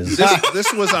bitches.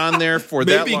 This was on there for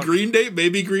maybe that long.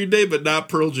 maybe Green Day, but not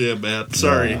Pearl Jam, Matt.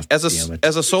 Sorry. As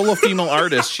a solo female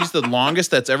artist, she's the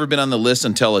longest that's ever been on the list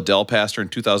until Adele passed her in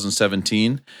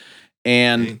 2017.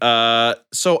 And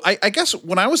so I guess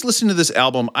when I was listening to this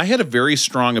album, I had a very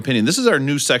strong opinion. This is our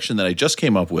new section that I just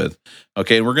came up with.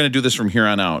 Okay, and we're going to do this from here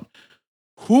on out.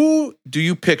 Who do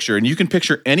you picture? And you can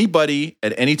picture anybody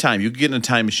at any time. You can get in a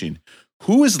time machine.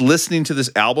 Who is listening to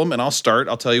this album? And I'll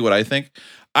tell you what I think.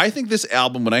 I think this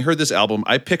album, when I heard this album,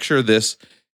 I picture this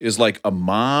is like a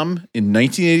mom in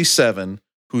 1987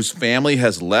 whose family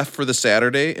has left for the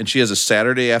Saturday, and she has a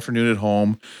Saturday afternoon at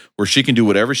home where she can do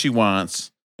whatever she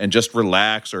wants and just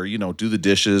relax or, do the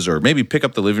dishes or maybe pick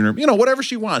up the living room, whatever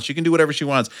she wants. She can do whatever she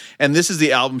wants. And this is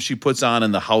the album she puts on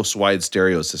in the house-wide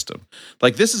stereo system.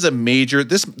 Like this is a major,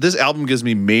 this album gives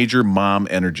me major mom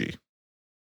energy.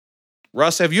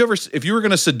 Russ, if you were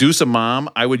going to seduce a mom,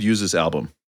 I would use this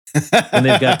album. When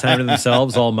they've got time to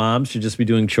themselves, all moms should just be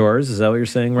doing chores. Is that what you're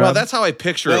saying, Rob? Well, that's how I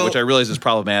picture it, which I realize is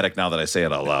problematic now that I say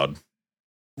it out loud.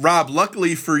 Rob,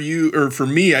 luckily for you, or for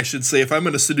me, I should say, if I'm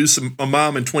going to seduce a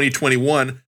mom in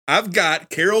 2021, I've got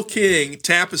Carole King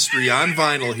Tapestry on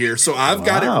vinyl here, so I've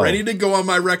got it ready to go on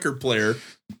my record player.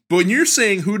 But when you're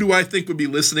saying who do I think would be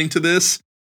listening to this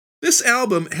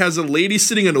album has a lady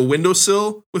sitting on a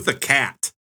windowsill with a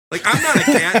cat. Like, I'm not a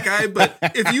cat guy, but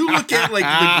if you look at, like,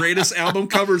 the greatest album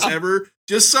covers ever,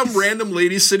 just some random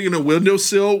lady sitting on a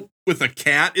windowsill with a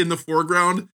cat in the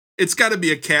foreground, it's got to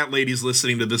be a cat lady's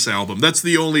listening to this album. That's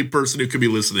the only person who could be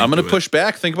listening. I'm going to push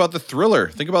back. Think about the Thriller.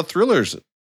 Think about Thriller's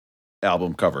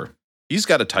album cover. He's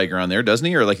got a tiger on there, doesn't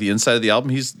he? Or like the inside of the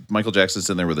album, Michael Jackson's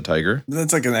in there with a tiger.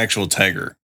 That's like an actual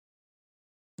tiger.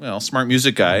 Well, smart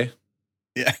music guy.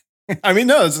 Yeah. I mean,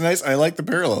 no, it's nice. I like the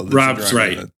parallel. Rob's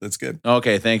right. That's good.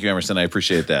 Okay, thank you, Emerson. I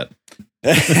appreciate that.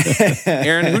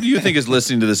 Aaron, who do you think is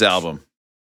listening to this album?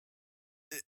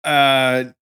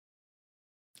 And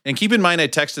keep in mind, I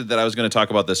texted that I was going to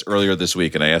talk about this earlier this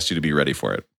week, and I asked you to be ready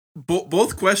for it.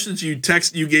 Both questions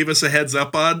you gave us a heads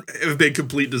up on have been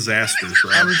complete disasters.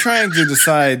 Rob. I'm trying to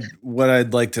decide what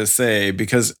I'd like to say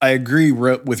because I agree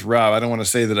with Rob. I don't want to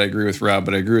say that I agree with Rob,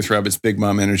 but I agree with Rob. It's big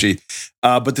mom energy.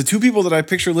 But the two people that I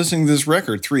picture listening to this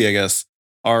record, three, I guess,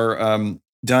 are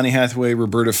Donny Hathaway,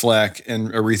 Roberta Flack, and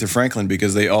Aretha Franklin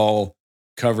because they all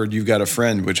covered "You've Got a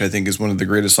Friend," which I think is one of the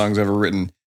greatest songs ever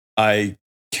written. I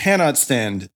cannot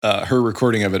stand her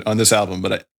recording of it on this album,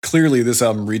 but clearly this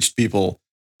album reached people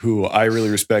who I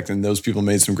really respect, and those people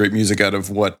made some great music out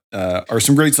of what are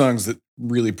some great songs that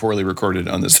really poorly recorded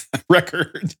on this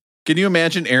record. Can you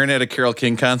imagine Aaron at a Carole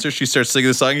King concert? She starts singing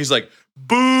the song. He's like,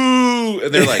 "Boo!"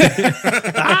 And they're like,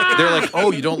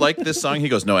 "Oh, you don't like this song?" He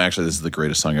goes, "No, actually, this is the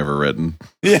greatest song ever written."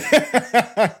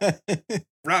 Yeah.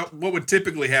 Rob, what would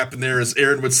typically happen there is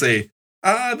Aaron would say,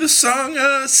 this song,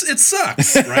 it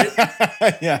sucks, right?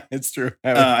 Yeah, it's true.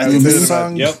 I would say this that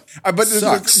song, about, but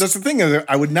that's the thing.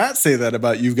 I would not say that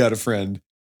about "You've Got a Friend,"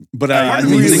 but I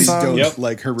really don't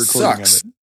like her recording of it.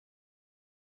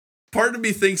 Part of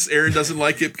me thinks Aaron doesn't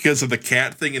like it because of the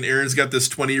cat thing, and Aaron's got this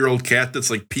 20-year-old cat that's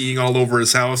like peeing all over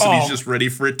his house, and he's just ready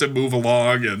for it to move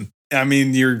along. And I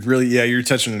mean, you're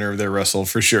touching a nerve there, Russell,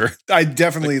 for sure. I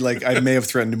definitely I may have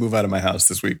threatened to move out of my house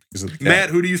this week because of the cat. Matt,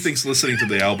 who do you think's listening to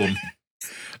the album?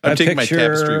 I'm taking my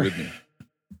Tapestry with me.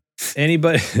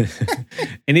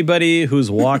 Anybody who's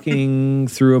walking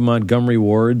through a Montgomery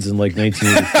Wards in like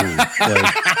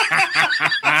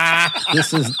 1983.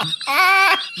 This is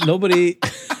nobody.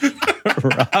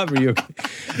 Rob, are you okay?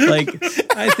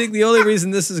 I think the only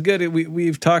reason this is good,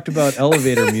 we've talked about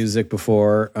elevator music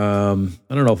before. I don't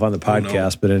know if on the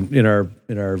podcast, but in our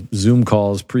Zoom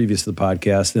calls previous to the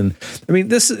podcast. And I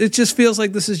mean, it just feels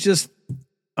like this is just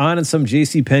on in some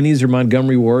JCPenney's or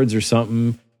Montgomery Wards or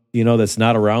something, that's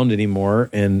not around anymore,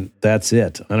 and that's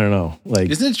it. I don't know.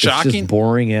 Isn't it shocking? It's just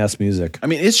boring ass music. I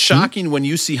mean, it's shocking when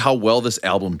you see how well this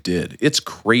album did. It's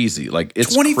crazy.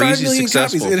 It's 25 crazy million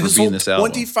successful copies. It for has being sold this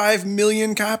album. 25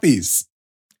 million copies.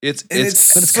 It's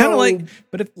kind of like,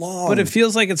 but it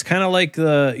feels like it's kind of like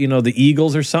the the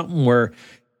Eagles or something where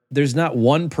there's not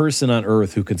one person on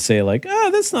earth who could say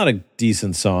that's not a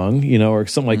decent song, or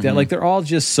something like that. Like they're all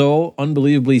just so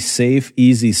unbelievably safe,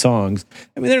 easy songs.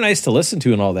 I mean, they're nice to listen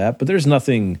to and all that, but there's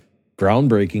nothing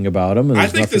groundbreaking about them. I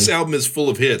think this album is full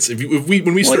of hits. When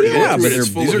we start yeah, going through but it, it's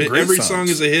full of hits. Every song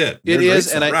is a hit. It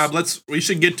is, and Rob, we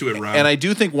should get to it, Rob. And I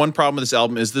do think one problem with this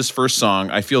album is this first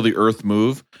song, I Feel the Earth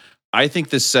Move. I think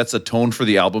this sets a tone for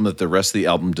the album that the rest of the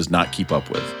album does not keep up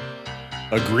with.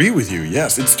 Agree with you.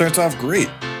 Yes, it starts off great.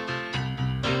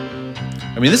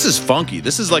 I mean, this is funky.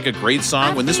 This is like a great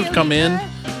song. When this would come in,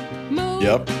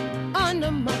 Yep.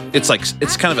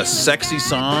 it's kind of a sexy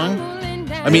song.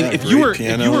 I mean, Yeah, if you were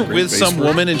great with bass some work.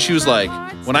 woman and she was like,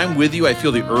 when I'm with you, I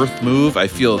feel the earth move. I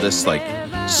feel this like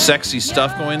sexy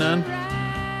stuff going on.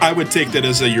 I would take that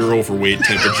as a you're overweight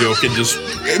type of joke and just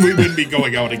we wouldn't be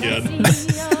going out again.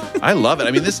 I love it.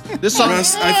 I mean, this song.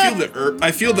 Russ,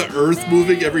 I feel the earth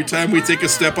moving every time we take a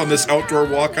step on this outdoor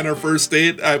walk on our first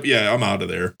date. I'm out of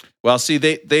there. Well, see,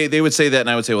 they would say that, and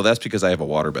I would say, well, that's because I have a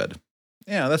waterbed.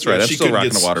 Yeah, that's right. I'm she still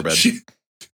couldn't rocking a waterbed.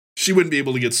 She wouldn't be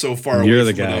able to get so far You're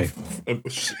away the from guy.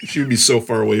 She would be so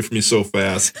far away from me so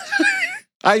fast.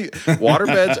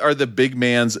 Waterbeds are the big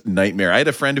man's nightmare. I had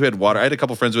a friend who had water. I had a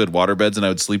couple friends who had waterbeds, and I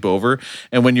would sleep over.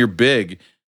 And when you're big,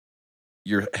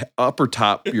 your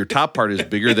top part is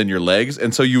bigger than your legs,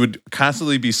 and so you would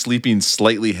constantly be sleeping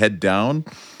slightly head down.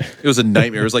 It was a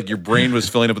nightmare. It was like your brain was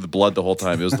filling up with blood the whole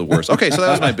time. It was the worst. Okay, so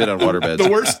that was my bit on waterbeds.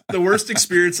 The worst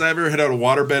experience I ever had on a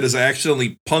waterbed is I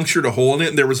accidentally punctured a hole in it,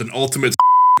 and there was an ultimate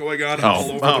going on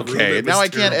all over the room. Okay. It was Now I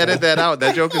can't terrible. edit that out.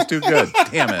 That joke is too good.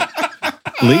 Damn it.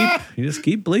 Bleep. You just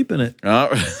keep bleeping it.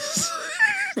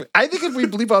 I think if we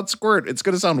bleep out squirt, it's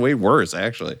going to sound way worse,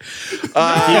 actually.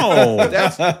 No.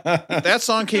 That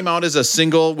song came out as a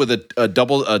single with a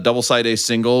double side A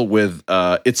single with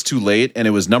It's Too Late, and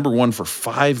it was number one for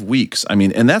 5 weeks. I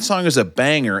mean, and that song is a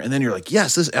banger. And then you're like,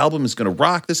 yes, this album is going to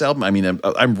rock. This album. I mean,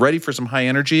 I'm ready for some high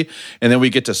energy. And then we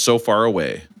get to So Far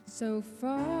Away. So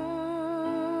far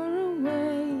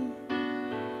away,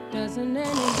 doesn't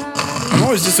anybody I'm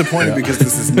always disappointed because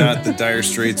this is not the Dire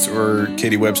Straits or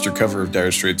Katie Webster cover of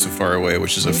Dire Straits' So Far Away,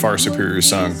 which is a far superior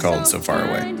song called So Far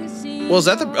Away. Well, is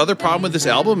that the other problem with this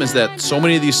album is that so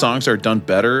many of these songs are done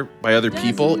better by other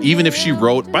people, even if she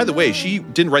wrote, by the way, she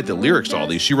didn't write the lyrics to all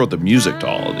these. She wrote the music to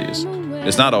all of these.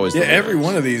 It's not always Yeah, the every lyrics.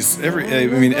 one of these,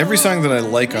 every song that I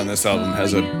like on this album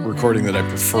has a recording that I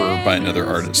prefer by another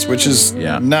artist, which is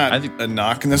not a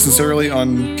knock necessarily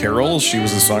on Carol. She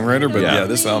was a songwriter, but yeah,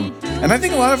 this album. And I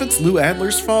think a lot of it's Lou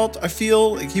Adler's fault. I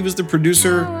feel like he was the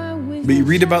producer. But you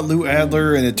read about Lou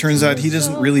Adler, and it turns out he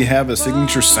doesn't really have a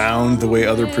signature sound the way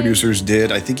other producers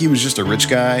did. I think he was just a rich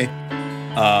guy.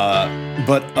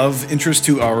 But of interest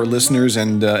to our listeners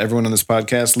and everyone on this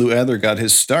podcast, Lou Adler got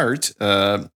his start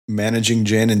managing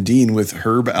Jan and Dean with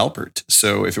Herb Alpert.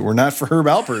 So if it were not for Herb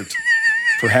Alpert,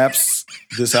 perhaps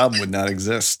this album would not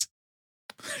exist.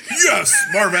 Yes,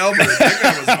 Marv Albert. That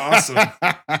guy was awesome.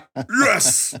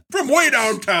 Yes, from way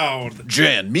downtown.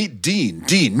 Jan, meet Dean.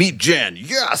 Dean, meet Jan.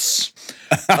 Yes.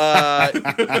 Yeah,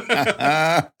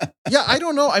 I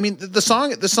don't know. I mean, the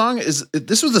song is,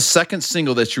 this was the second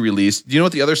single that you released. Do you know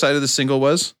what the other side of the single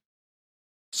was?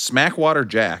 Smackwater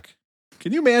Jack.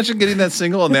 Can you imagine getting that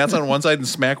single and that's on one side and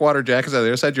Smackwater Jack is on the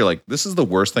other side? You're like, this is the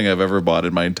worst thing I've ever bought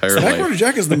in my entire life. Smackwater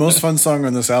Jack is the most fun song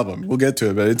on this album. We'll get to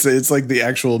it, but it's like the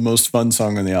actual most fun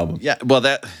song on the album. Yeah, well,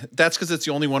 that's because it's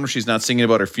the only one where she's not singing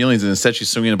about her feelings and instead she's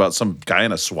singing about some guy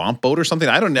in a swamp boat or something.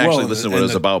 I don't actually listen to what it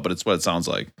was about, but it's what it sounds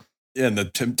like. Yeah, and the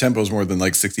tempo is more than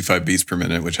like 65 beats per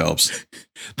minute, which helps.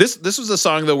 This was a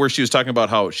song though where she was talking about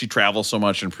how she travels so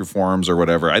much and performs or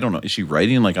whatever. I don't know. Is she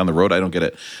writing like on the road? I don't get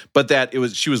it. But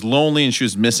she was lonely and she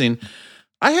was missing.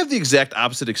 I have the exact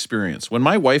opposite experience. When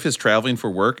my wife is traveling for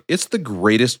work, it's the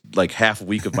greatest like half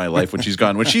week of my life when she's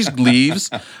gone. When she leaves,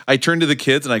 I turn to the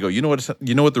kids and I go, you know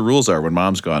what the rules are when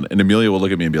mom's gone? And Amelia will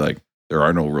look at me and be like, there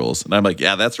are no rules. And I'm like,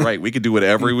 yeah, that's right. We can do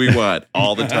whatever we want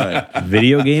all the time.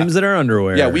 Video games that are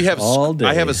underwear. Yeah, we have all day.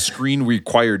 I have a screen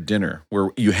required dinner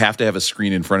where you have to have a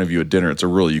screen in front of you at dinner. It's a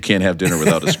rule. You can't have dinner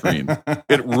without a screen.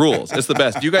 It rules. It's the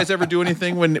best. Do you guys ever do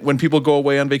anything when people go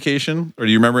away on vacation? Or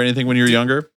do you remember anything when you were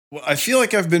younger? Well, I feel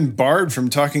like I've been barred from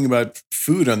talking about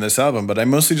food on this album, but I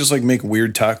mostly just like make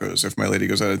weird tacos if my lady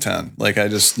goes out of town. Like I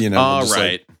just, All just,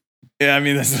 right. Like, yeah, I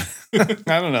mean, that's,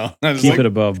 I don't know. I just Keep it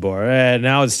above board.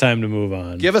 Now it's time to move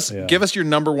on. Give us your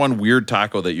number one weird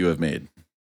taco that you have made.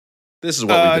 This is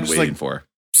what we've been waiting for.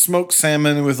 Smoked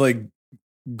salmon with like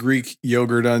Greek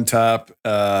yogurt on top. With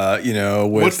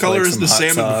what color like is the hot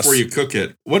salmon sauce. before you cook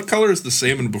it? What color is the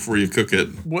salmon before you cook it?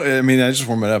 Well, I mean, I just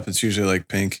warm it up. It's usually like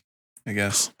pink, I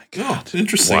guess. Oh,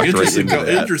 interesting. Walked right into that.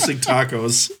 Interesting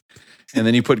tacos. And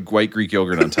then you put white Greek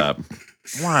yogurt on top.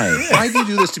 Why? Why do you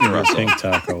do this to me, Russell? Pink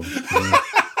taco.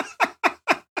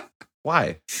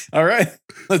 Why? All right,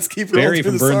 let's keep rolling Barry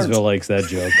through from the songs. Burnsville likes that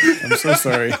joke. I'm so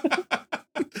sorry.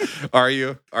 Are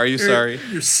you sorry?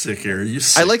 You're sick, Aaron. You're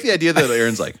sick. I like the idea that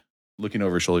Aaron's like looking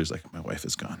over his shoulder. He's like, my wife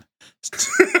is gone.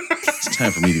 It's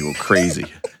time for me to go crazy.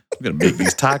 I'm going to make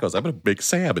these tacos. I'm going to make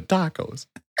salmon tacos.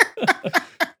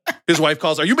 His wife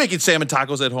calls, are you making salmon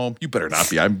tacos at home? You better not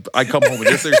be. I come home and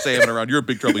if there's salmon around, you're in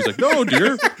big trouble. He's like, no,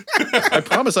 dear. I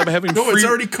promise I'm having No, it's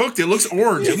already cooked. It looks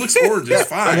orange. It's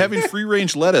fine. I'm having free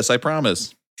range lettuce. I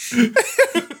promise.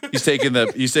 He's taking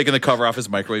the cover off his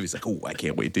microwave. He's like, oh, I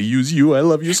can't wait to use you. I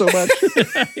love you so much.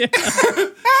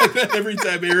 And then every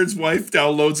time Aaron's wife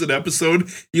downloads an episode,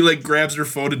 he like grabs her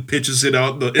phone and pitches it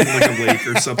out in like a lake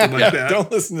or something like that.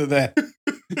 Don't listen to that.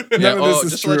 Yeah,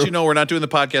 just to let you know, we're not doing the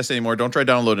podcast anymore. Don't try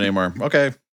download it anymore.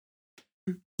 Okay.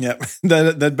 Yeah,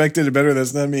 that Beck did it better.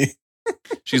 That's not me.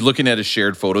 She's looking at a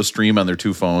shared photo stream on their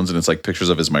two phones, and it's like pictures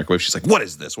of his microwave. She's like, what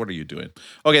is this? What are you doing?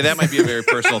 Okay, that might be a very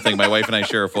personal thing. My wife and I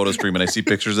share a photo stream, and I see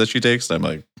pictures that she takes, and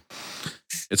I'm like,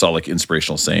 it's all like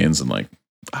inspirational sayings and like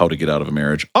how to get out of a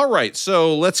marriage. All right,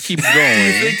 so let's keep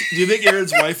going. Do you think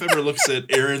Aaron's wife ever looks at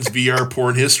Aaron's VR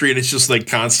porn history and it's just like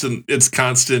constant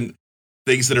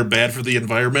things that are bad for the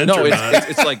environment? No, or not?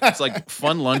 it's like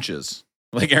fun lunches.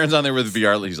 Like Aaron's on there with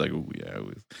VR. He's like, oh yeah,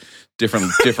 different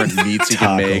meats he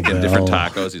can make and different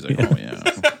tacos. He's like, oh yeah.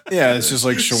 Yeah, it's just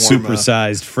like shawarma.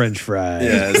 Supersized French fries.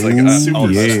 Yeah, it's like Ooh,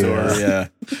 a yeah. store. Yeah.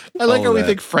 I like All how we that.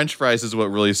 think French fries is what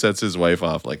really sets his wife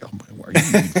off. Like, oh my, why are you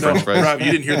eating French fries? Rob,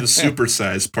 you didn't hear the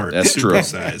supersized part. That's true.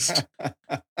 Supersized.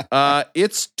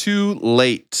 It's too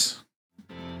late.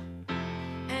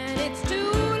 And it's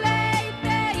too late,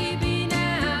 baby,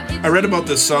 now. It's I read about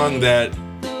this song that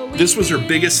this was her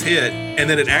biggest hit, and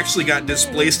then it actually got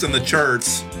displaced on the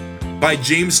charts by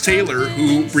James Taylor,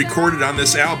 who recorded on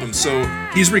this album. So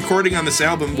he's recording on this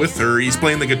album with her. He's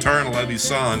playing the guitar on a lot of these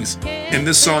songs, and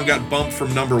this song got bumped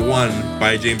from number 1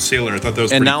 by James Taylor. I thought that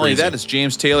was And pretty not only crazy. that, it's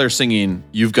James Taylor singing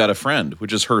 "You've Got a Friend,"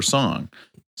 which is her song.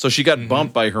 So she got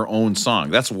bumped by her own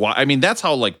song. That's why. I mean, that's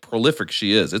how like prolific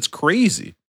she is. It's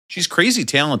crazy. She's crazy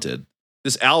talented.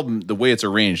 This album, the way it's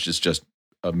arranged, is just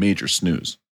a major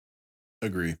snooze.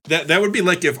 Agree. That would be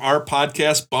like if our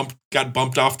podcast got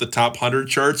bumped off the top 100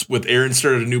 charts with Aaron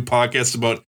started a new podcast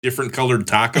about different colored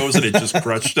tacos and it just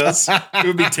crushed us. It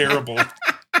would be terrible.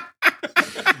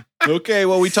 Okay,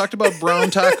 well, we talked about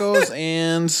brown tacos,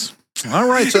 and all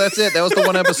right, so that's it. That was the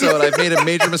one episode. I've made a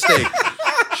major mistake.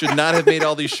 Should not have made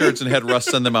all these shirts and had Russ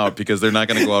send them out because they're not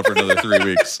going to go out for another 3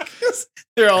 weeks.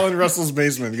 They're all in Russell's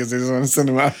basement because they just want to send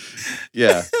them out.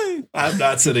 Yeah. I'm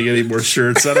not sending any more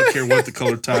shirts. I don't care what the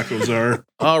colored tacos are.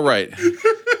 All right.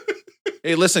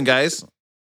 Hey, listen, guys.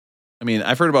 I mean,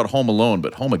 I've heard about Home Alone,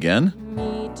 but Home Again?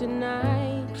 me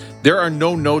tonight. There are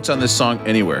no notes on this song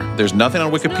anywhere. There's nothing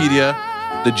on Wikipedia.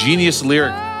 The genius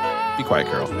lyric... Be quiet,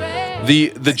 Carol.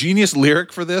 The genius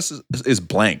lyric for this is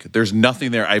blank. There's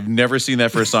nothing there. I've never seen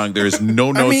that for a song. There is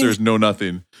no notes. There's no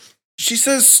nothing. She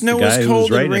says snow The guy is who was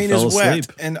cold and writing it rain fell is wet.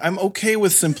 asleep. And I'm okay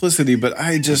with simplicity, but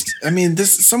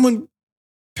someone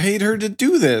paid her to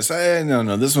do this.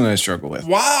 No, this one I struggle with.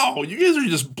 Wow, you guys are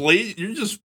you're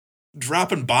just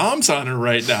dropping bombs on her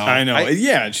right now. I know.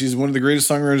 Yeah, she's one of the greatest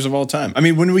songwriters of all time. I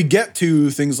mean, when we get to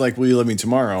things like Will You Love Me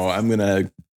Tomorrow, I'm going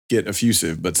to get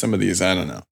effusive, but some of these, I don't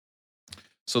know.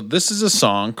 So this is a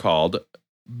song called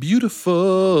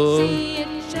Beautiful. See it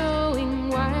showing,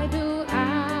 why do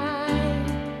I?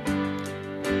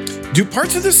 Do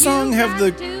parts of this song have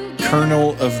the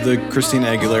kernel of the Christina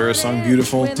Aguilera song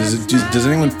Beautiful? Does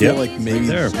anyone feel Yep. like maybe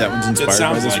There. that one's inspired by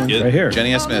sounds this like one? it. Right here.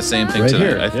 Jenny asked me the same thing Right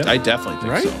tonight. here, I yep. definitely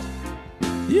think Right? so.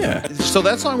 Yeah. So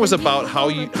that song was about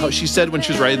how she said when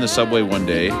she was riding the subway one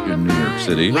day in New York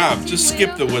City. Rob, just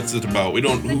skip the what's it about.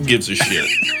 Who gives a shit?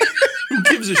 Who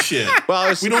gives a shit?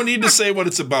 Well, We don't need to say what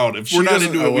it's about. If we're She not doesn't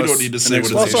into it, owe we us don't need to an say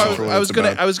what Well, it's so explanation about. for what I was it's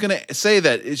gonna about. I was gonna say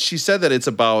that she said that it's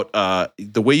about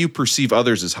the way you perceive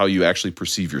others is how you actually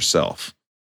perceive yourself.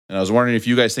 And I was wondering if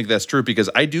you guys think that's true because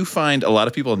I do find a lot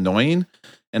of people annoying.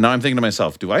 And now I'm thinking to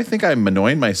myself, do I think I'm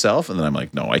annoying myself? And then I'm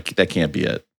like, no, that can't be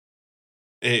it.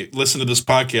 Hey, listen to this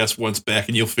podcast once back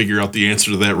and you'll figure out the answer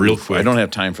to that real quick. I don't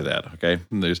have time for that. Okay,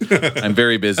 I'm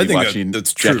very busy I think watching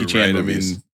that's Jackie true, Chan right?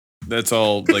 movies. I mean, that's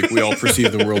all, like, we all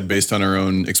perceive the world based on our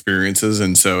own experiences.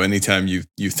 And so anytime you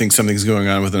think something's going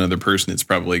on with another person, it's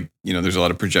probably, there's a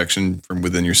lot of projection from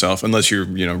within yourself, unless you're,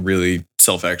 really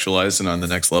self-actualized and on the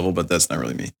next level, but that's not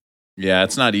really me. Yeah,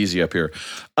 it's not easy up here.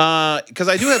 Because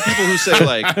I do have people who say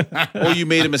like, oh, you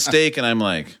made a mistake. And I'm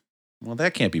like, well,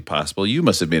 that can't be possible. You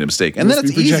must have made a mistake. And then Must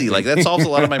it's be easy. projecting. Like that solves a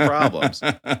lot of my problems.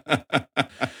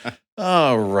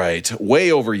 All right.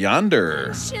 Way over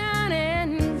yonder.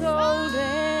 Shining golden.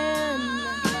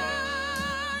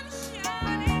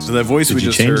 So that voice Did we you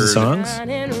just change heard, the songs?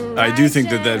 Shining I do think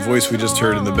that voice we just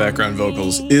heard in the background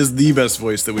vocals is the best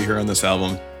voice that we hear on this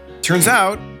album. Turns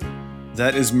out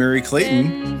that is Mary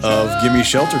Clayton of Gimme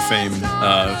Shelter fame.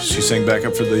 She sang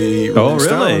backup for the Rolling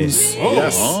really? Stones. Oh.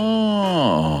 Yes.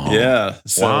 Oh. Yeah.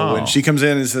 So Wow. when she comes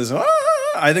in and says,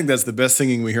 I think that's the best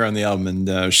singing we hear on the album.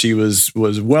 And she was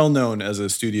well known as a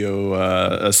studio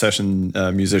a session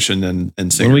musician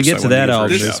and singer. When we get So to I that wanted album,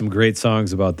 to give her a there's shout. some great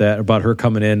songs about her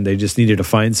coming in. They just needed to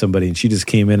find somebody, and she just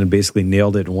came in and basically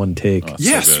nailed it in one take. Oh,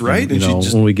 Yes, good. right? You And she know,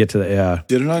 just when we get to that, yeah,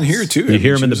 did it on here too. you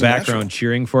hear him She in the was a natural. background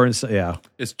cheering for it. And so, yeah,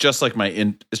 It's just like my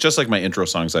intro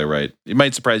songs I write. It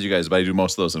might surprise you guys, but I do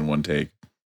most of those in one take.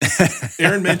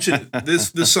 Aaron mentioned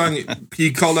this song.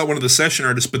 He called out one of the session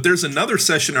artists, but there's another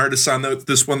session artist on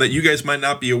this one that you guys might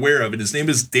not be aware of, and his name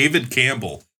is David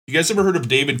Campbell. You guys ever heard of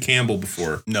David Campbell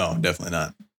before? No, definitely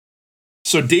not.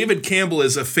 So David Campbell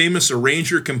is a famous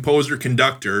arranger, composer,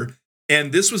 conductor,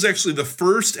 and this was actually the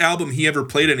first album he ever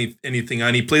played anything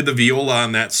on. He played the viola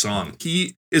on that song.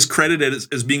 He is credited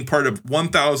as being part of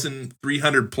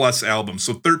 1,300 plus albums,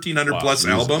 so 1,300 plus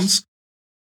Jesus. albums.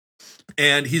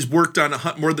 And he's worked on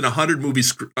more than 100 movie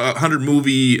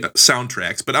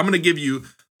soundtracks. But I'm going to give you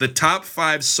the top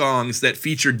 5 songs that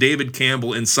feature David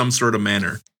Campbell in some sort of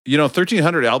manner.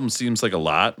 1,300 albums seems like a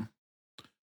lot,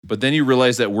 but then you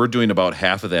realize that we're doing about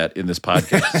half of that in this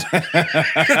podcast.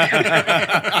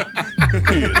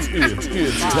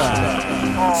 It's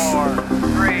time. 4,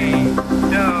 3, 2,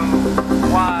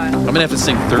 1. I'm gonna have to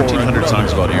sing 1,300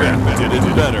 songs about Aaron. Did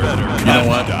it better. You know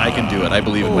what? I can do it. I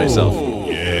believe in myself.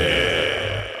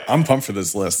 I'm pumped for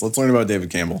this list. Let's learn about David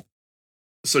Campbell.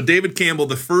 So David Campbell,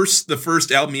 the first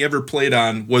album he ever played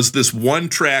on was this one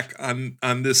track on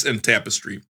this and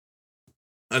Tapestry.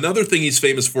 Another thing he's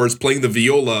famous for is playing the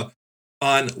viola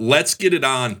on Let's Get It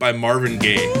On by Marvin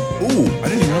Gaye. Ooh, I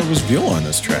didn't even know there was viola on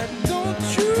this track.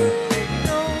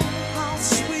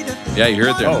 Yeah, you hear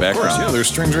it there in the Of course. background. Yeah, there's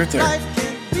strings right there.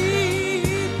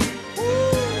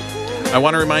 I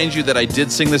want to remind you that I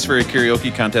did sing this for a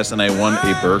karaoke contest and I won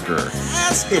a burger.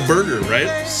 A burger,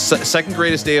 right? Second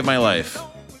greatest day of my life.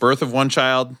 Birth of one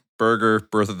child, burger,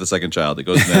 birth of the second child. It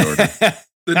goes in that order.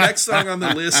 The next song on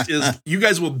the list is, you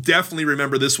guys will definitely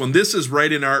remember this one. This is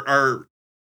right in our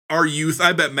youth.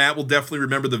 I bet Matt will definitely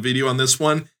remember the video on this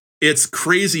one. It's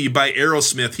Crazy by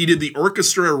Aerosmith. He did the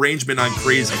orchestra arrangement on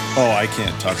Crazy. Oh, I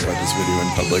can't talk about this video in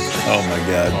public. Oh my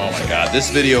god. Oh my God. This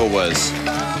video was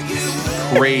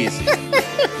crazy.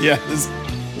 Yeah, this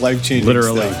life-changing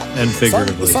literally stuff. and The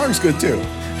figuratively. song's good too.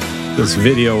 This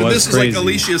video But was this crazy. is like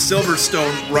Alicia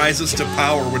Silverstone rises to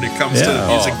power when it comes to Yeah.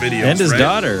 music videos. and his right?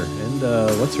 daughter, and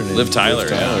what's her name? Liv Tyler.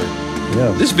 Yeah.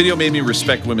 Yeah, This video made me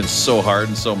respect women so hard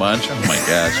and so much. Oh my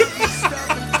gosh.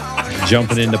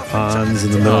 jumping into ponds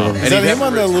in the middle. of Is that him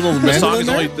on the little mandolin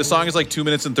there? The song is like 2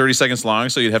 minutes and 30 seconds long,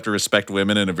 so you'd have to respect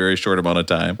women in a very short amount of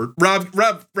time.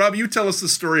 Rob, you tell us the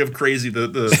story of Crazy.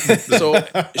 So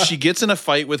she gets in a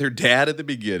fight with her dad at the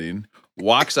beginning,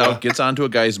 walks out, gets onto a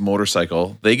guy's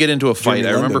motorcycle. They get into a fight. Jimmy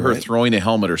I remember London, her right? throwing a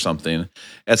helmet or something.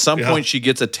 At some point, she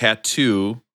gets a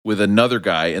tattoo with another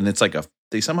guy, and it's like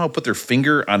they somehow put their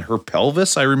finger on her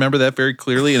pelvis. I remember that very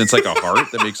clearly, and it's like a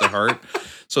heart that makes a heart.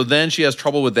 So then she has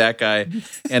trouble with that guy,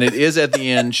 and it is at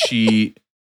the end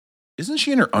isn't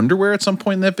she in her underwear at some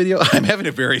point in that video? I'm having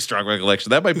a very strong recollection.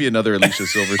 That might be another Alicia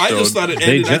Silverstone. I just thought it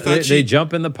They, ended. I thought they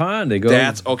jump in the pond. They go.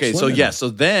 That's okay. So swimming. yes. So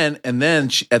then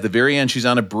she, at the very end, she's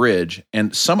on a bridge,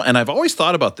 and I've always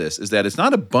thought about this is that it's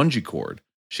not a bungee cord.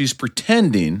 She's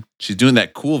pretending she's doing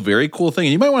that cool, very cool thing.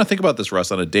 And you might want to think about this,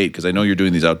 Russ, on a date, because I know you're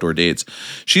doing these outdoor dates.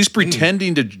 She's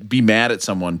pretending to be mad at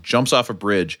someone, jumps off a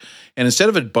bridge, and instead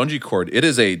of a bungee cord, it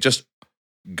is a just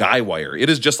guy wire. It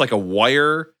is just like a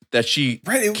wire that she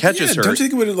catches her. Don't you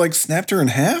think it would have like snapped her in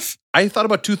half? I thought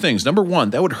about two things. Number one,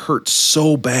 that would hurt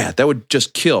so bad. That would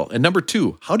just kill. And number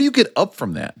two, how do you get up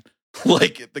from that?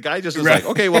 Like the guy just was like,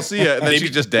 okay, we'll see you. And then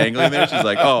she's just dangling there. She's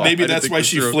like, oh, maybe I didn't that's think why this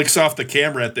she through. flicks off the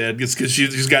camera at that, because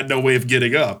she's got no way of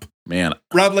getting up. Man.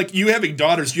 Rob, like you having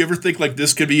daughters, do you ever think like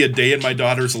this could be a day in my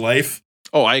daughter's life?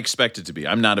 Oh, I expect it to be.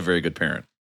 I'm not a very good parent.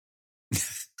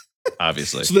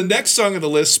 Obviously. So the next song on the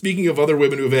list, speaking of other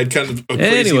women who have had kind of a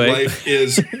crazy life,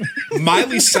 is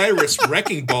Miley Cyrus'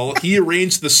 Wrecking Ball. He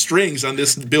arranged the strings on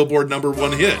this Billboard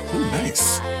 #1 hit. Ooh,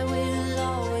 nice.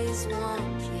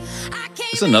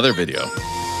 It's another video.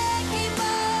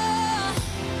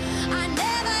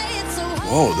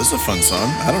 Whoa, this is a fun song.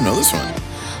 I don't know this one.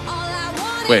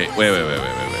 Wait.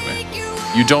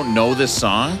 You don't know this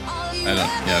song? I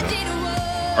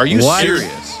don't. Are you What?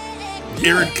 serious?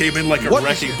 Aaron came in like a What?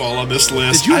 wrecking ball on this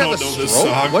list. Did you I have don't a know this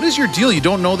stroke? song. What is your deal? You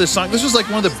don't know this song? This was like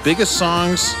one of the biggest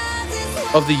songs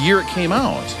of the year it came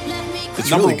out.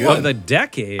 It's Number really one. good. Of the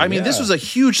decade. I mean, this yeah. was a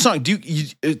huge song.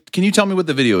 Can you tell me what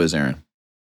the video is, Aaron?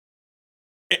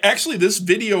 Actually, this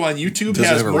video on YouTube Does it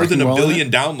has have a more than wrecking a ball in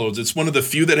billion downloads. It's one of the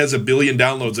few that has a billion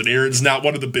downloads, and Aaron's not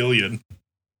one of the billion.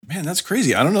 Man, that's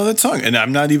crazy. I don't know that song. And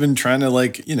I'm not even trying to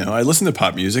I listen to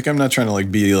pop music. I'm not trying to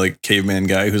be like caveman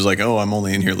guy who's like, oh, I'm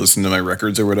only in here listening to my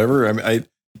records or whatever. I pay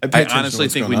attention to honestly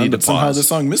what's think going we need on, to but somehow pause. this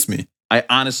song missed me. I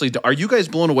honestly, are you guys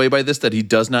blown away by this that he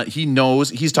does not, he knows,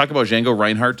 he's talking about Django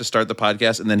Reinhardt to start the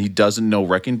podcast and then he doesn't know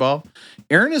Wrecking Ball?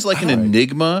 Aaron is like an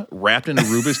enigma wrapped in a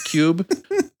Rubik's Cube,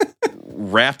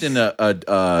 wrapped in a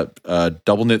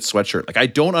double knit sweatshirt. Like, I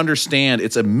don't understand.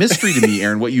 It's a mystery to me,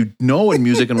 Aaron, what you know in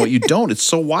music and what you don't. It's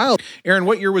so wild. Aaron,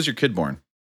 what year was your kid born?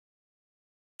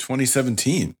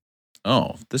 2017.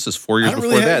 Oh, this is 4 years I don't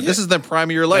before really have that. it This is the prime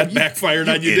of your life. That backfired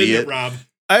on you, idiot. didn't it, Rob?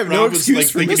 I have no Rob was excuse like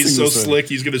for thinking he's missing so this one. slick,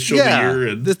 he's going to show the year.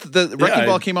 And The Wrecking Yeah,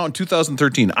 Ball came out in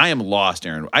 2013. I am lost,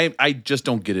 Aaron. I just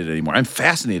don't get it anymore. I'm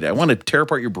fascinated. I want to tear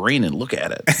apart your brain and look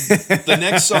at it. the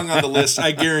next song on the list,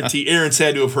 I guarantee Aaron's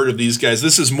had to have heard of these guys.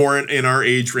 This is more in our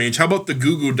age range. How about the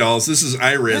Goo Goo Dolls? This is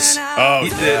Iris.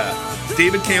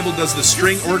 David Campbell does the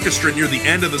string orchestra near the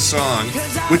end of the song,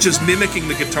 which is mimicking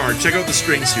the guitar. Check out the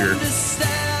strings here.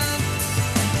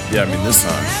 Yeah, I mean, this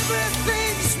song.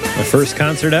 The first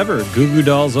concert ever. Goo Goo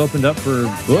Dolls opened up for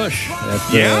Bush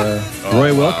at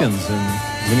Roy Wilkins in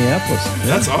Minneapolis. Yeah,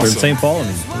 That's or in awesome. St. Paul. I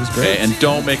mean, it was great. Okay, and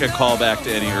don't make a call back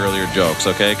to any earlier jokes,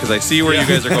 okay? Because I see where you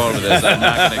guys are going with this. I'm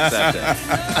not going to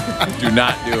accept it. Do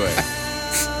not do it.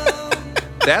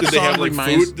 That Did they song have like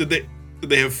reminds. food? Did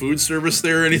they have food service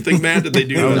there or anything, man? Did they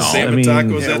do No. salmon I mean,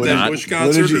 tacos Yeah, at what that did- Bush What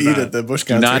concert? did you or eat not? at the Bush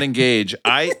Do concert? not engage.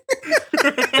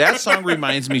 That song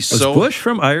reminds me Was so. Bush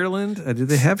from Ireland? Did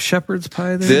they have shepherd's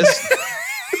pie there? This.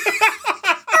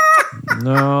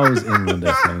 No, it was England,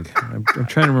 I think. I'm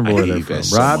trying to remember I where hate they're you from. guys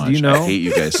so Rob, much. do you know? I hate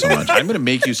you guys so much. I'm going to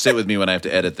make you sit with me when I have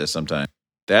to edit this sometime.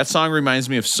 That song reminds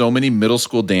me of so many middle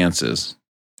school dances.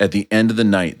 At the end of the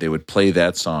night, they would play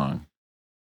that song.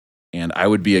 And I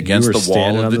would be against were the wall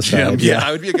standing of on the the gym. side. Yeah,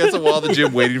 I would be against the wall of the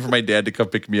gym waiting for my dad to come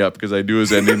pick me up because I knew it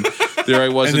was ending. There I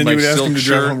was And in then my you would ask him silk to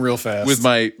drive shirt home real fast.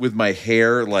 with my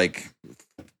hair like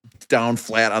down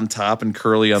flat on top and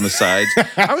curly on the sides.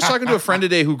 I was talking to a friend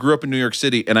today who grew up in New York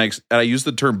City, and I used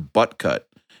the term butt cut,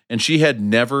 and she had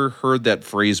never heard that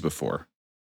phrase before.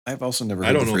 I've also never I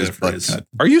heard don't the know phrase that butt phrase. cut.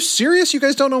 Are you serious? You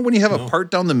guys don't know when you have No. a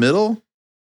part down the middle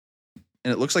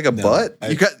and it looks like a No, butt?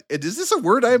 I- Is this a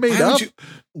word I made up?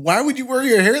 Why would you wear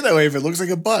your hair that way if it looks like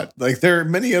a butt? Like, there are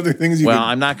many other things you Well, could...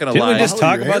 I'm not going to Didn't lie. we just How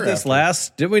talk your about hair this after.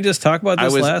 last? Didn't we just talk about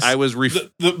this last?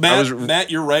 Matt,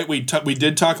 you're right. We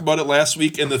did talk about it last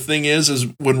week, and the thing is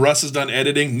when Russ is done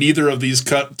editing, neither of these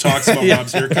talks about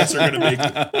Rob's haircuts are going to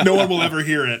make. No one will ever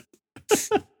hear it.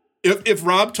 If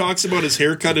Rob talks about his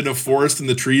haircut in a forest and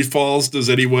the tree falls,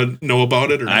 does anyone know about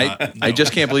it or not? I No.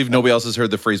 just can't believe nobody else has heard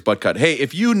the phrase butt cut. Hey,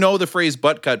 if you know the phrase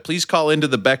butt cut, please call into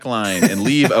the Beck line and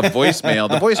leave a voicemail.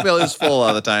 The voicemail is full a lot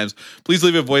of the times. Please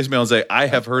leave a voicemail and say, I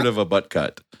have heard of a butt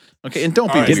cut. Okay, and don't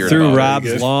be All right. Get weird through about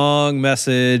Rob's it. long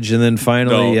message, and then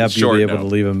finally, No, you'll short, be able no. to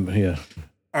leave him. Yeah.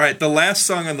 All right, the last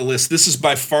song on the list. This is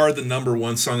by far the number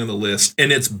one song on the list,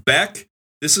 and it's Beck.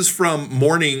 This is from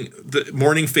the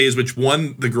Morning Phase, which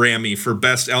won the Grammy for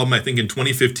Best Album, I think, in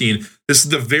 2015. This is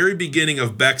the very beginning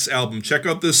of Beck's album. Check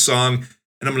out this song,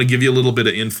 and I'm going to give you a little bit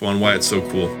of info on why it's so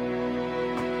cool.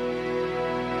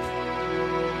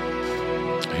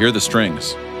 I hear the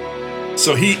strings.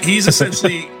 So he's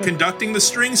essentially conducting the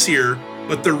strings here,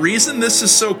 but the reason this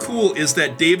is so cool is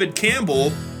that David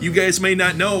Campbell, you guys may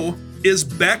not know, is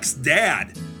Beck's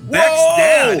dad. Beck's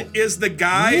dad is the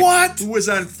guy who was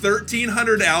on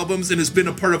 1,300 albums and has been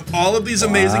a part of all of these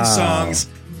amazing songs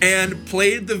and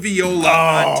played the viola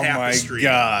on Tapestry. my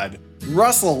God.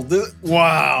 Russell,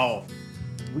 wow.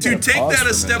 To take that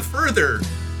a step further,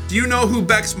 do you know who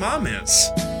Beck's mom is?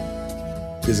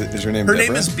 Is her name Her Deborah?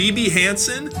 name is BB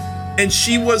Hansen, and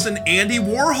she was an Andy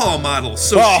Warhol model.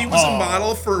 So she was a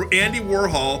model for Andy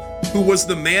Warhol, who was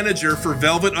the manager for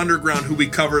Velvet Underground, who we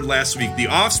covered last week. The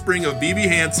offspring of BB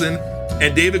Hansen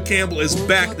and David Campbell is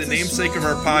Beck, the namesake of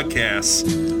our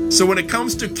podcast. So when it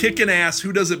comes to kicking ass,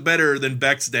 who does it better than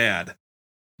Beck's dad?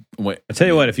 Wait, I tell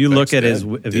you what, if you look at his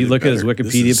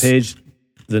Wikipedia page,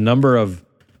 the number of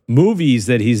movies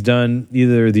that he's done,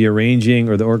 either the arranging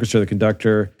or the orchestra, the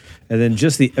conductor, and then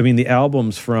just the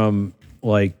albums from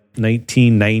like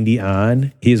 1990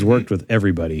 on, he's worked with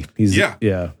everybody.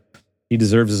 He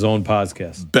deserves his own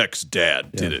podcast. Beck's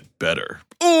dad did it better.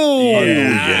 Oh,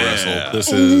 yeah.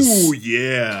 This is... Oh,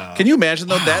 yeah. Can you imagine,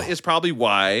 though? That is probably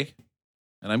why,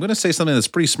 and I'm going to say something that's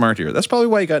pretty smart here. That's probably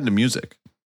why he got into music,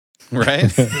 right?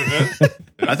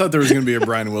 I thought there was going to be a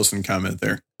Brian Wilson comment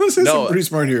there. to say No. something pretty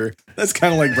smart here. That's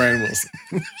kind of like Brian Wilson.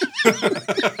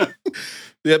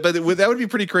 Yeah, but that would be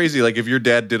pretty crazy. Like if your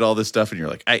dad did all this stuff and you're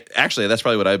like, that's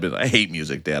probably what I've been. I hate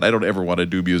music, Dad. I don't ever want to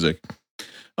do music.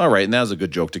 All right, and that was a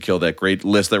good joke to kill that great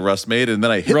list that Russ made. And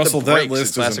then I hit Russell, the that brakes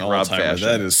list in is an classic Rob all-timer. fashion.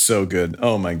 That is so good.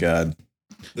 Oh my God.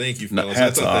 Thank you, No, fellas.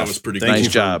 hats I thought off. that was pretty Thank good. Nice you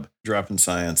for job. dropping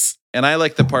science. And I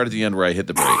like the part at the end where I hit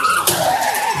the brakes.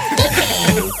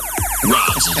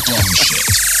 Rob's dumb shit.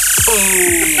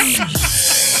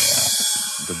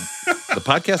 The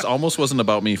podcast almost wasn't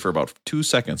about me for about 2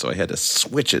 seconds, so I had to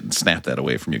switch it and snap that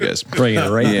away from you guys. Bring it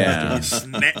right Yeah.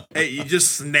 back. Hey, you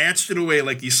just snatched it away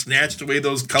like you snatched away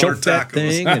those color Choke that tacos.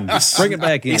 thing and bring it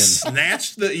back in. He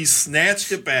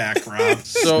snatched it back, Rob.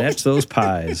 So, Snatch those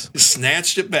pies. He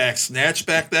snatched it back. Snatch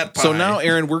back that pie. so now,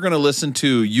 Aaron, we're going to listen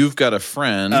to "You've Got a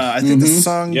Friend." I think this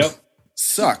song Yep.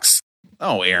 sucks.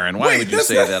 Oh, Aaron, why Wait, would you that's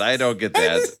say not- that? I don't get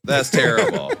that. That's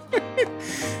terrible.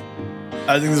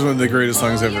 I think this is one of the greatest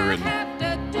songs ever written.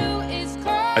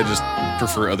 I just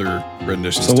prefer other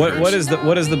renditions. So to what hers.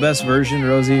 is the best version,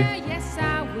 Rosie?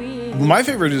 Well, my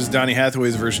favorite is Donny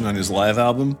Hathaway's version on his live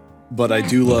album, but I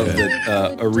do love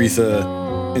that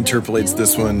Aretha interpolates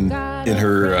this one in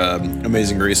her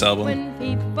Amazing Grace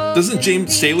album. Doesn't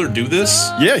James Taylor do this?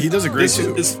 Yeah, he does a great This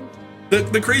too. is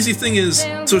the crazy thing is,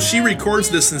 so she records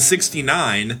this in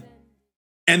 '69,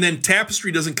 and then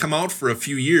Tapestry doesn't come out for a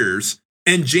few years,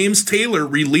 and James Taylor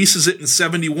releases it in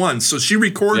 '71. So she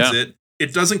records Yeah. it,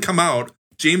 it doesn't come out.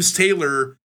 James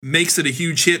Taylor makes it a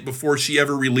huge hit before she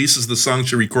ever releases the song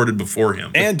she recorded before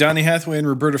him. And Donny Hathaway and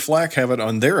Roberta Flack have it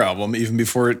on their album even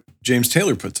before James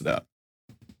Taylor puts it out.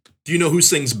 Do you know who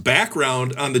sings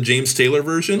background on the James Taylor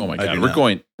version? Oh my I God, do we're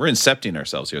not. incepting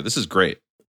ourselves here. This is great.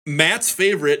 Matt's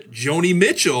favorite, Joni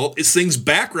Mitchell, sings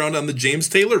background on the James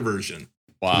Taylor version.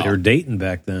 Wow. They were dating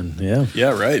back then. Yeah.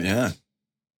 Yeah, right. Yeah.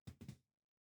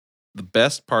 The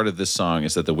best part of this song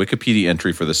is that the Wikipedia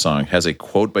entry for the song has a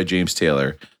quote by James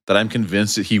Taylor that I'm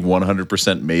convinced that he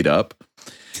 100% made up.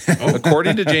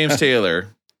 According to James Taylor,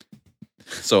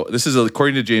 so this is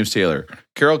according to James Taylor,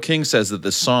 Carole King says that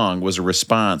the song was a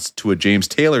response to a James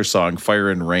Taylor song, Fire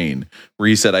and Rain, where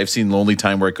he said, "I've seen lonely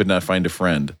time where I could not find a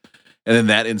friend." And then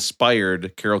that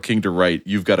inspired Carole King to write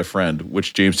 "You've Got a Friend,"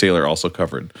 which James Taylor also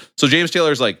covered. So James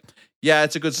Taylor's like, yeah,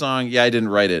 it's a good song. Yeah, I didn't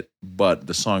write it, but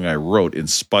the song I wrote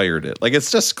inspired it. Like,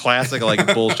 it's just classic,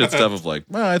 like, bullshit stuff of like,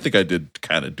 well, I think I did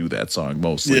kind of do that song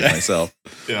mostly myself.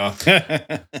 Yeah.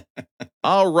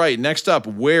 All right, next up,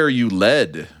 Where You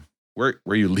Led. Where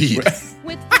You Lead. It's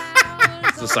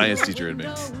the science teacher in me.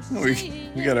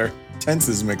 We got our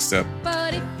tenses mixed up.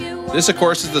 This, of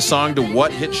course, is the song to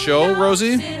what hit show,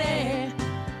 Rosie?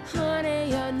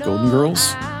 Golden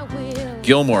Girls?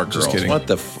 Gilmore Girls. Just kidding. What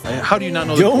the? How do you not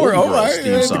know the Gilmore, Golden oh, Girls I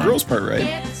theme had song? the girls part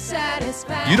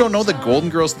right. You don't know the Golden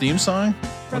Girls theme song?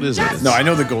 What is it? No, I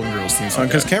know the Golden Girls theme song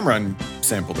because Cameron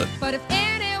sampled it.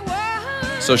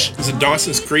 So Is it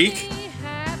Dawson's Creek?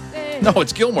 no,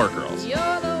 it's Gilmore Girls.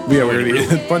 Yeah, we already,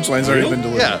 the punchline's already been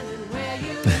delivered. Yeah.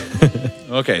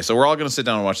 Okay, so we're all going to sit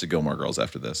down and watch the Gilmore Girls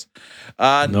after this.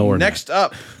 No, we're next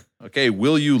up, okay,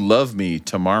 Will You Love Me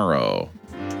Tomorrow?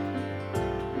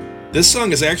 This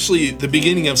song is actually the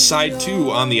beginning of side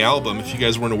 2 on the album, if you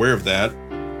guys weren't aware of that.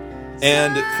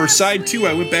 And for side 2,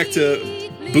 I went back to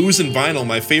Booze and Vinyl,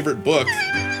 my favorite book.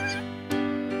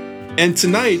 And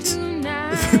tonight,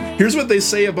 here's what they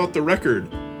say about the record.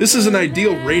 This is an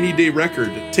ideal rainy day record.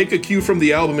 Take a cue from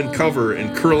the album and cover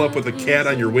and curl up with a cat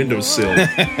on your windowsill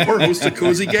or host a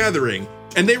cozy gathering.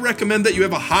 And they recommend that you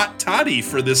have a hot toddy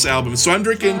for this album. So I'm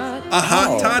drinking a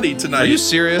hot toddy tonight. Are you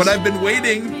serious? But I've been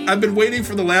waiting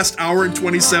for the last hour and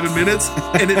 27 minutes.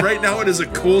 And right now it is a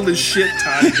cold as shit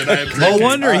toddy that I am No drinking.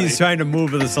 wonder he's trying to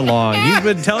move this along. He's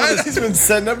been telling us. He's been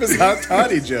setting up his hot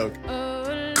toddy joke.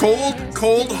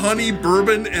 Cold honey,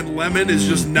 bourbon, and lemon is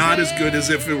just not as good as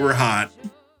if it were hot.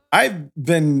 I've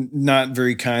been not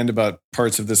very kind about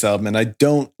parts of this album, and I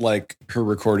don't like her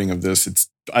recording of this.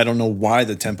 I don't know why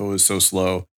the tempo is so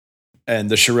slow. And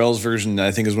the Shirelles version,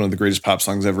 I think, is one of the greatest pop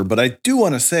songs ever. But I do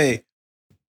want to say,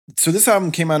 so this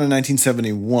album came out in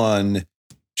 1971.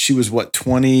 She was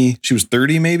 20? She was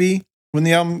 30 maybe when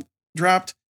the album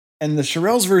dropped. And the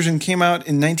Shirelles version came out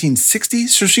in 1960.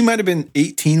 So she might have been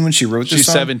 18 when she wrote this She's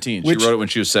song. 17. She wrote it when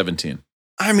she was 17.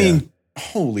 I mean,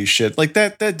 holy shit. Like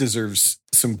that deserves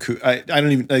some, I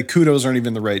don't even, like, kudos aren't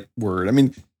even the right word. I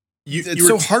mean, it's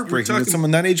so heartbreaking that someone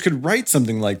that age could write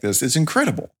something like this. It's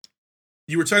incredible.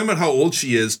 You were talking about how old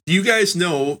she is. Do you guys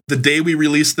know the day we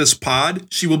release this pod,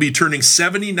 she will be turning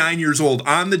 79 years old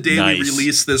on the day we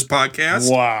release this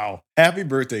podcast? Wow. Happy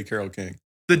birthday, Carole King.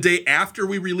 The day after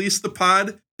we release the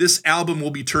pod, this album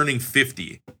will be turning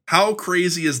 50. How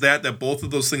crazy is that both of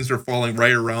those things are falling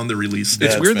right around the release date?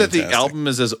 It's That's weird that the fantastic. album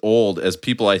is as old as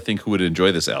people I think who would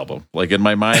enjoy this album. Like in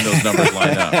my mind, those numbers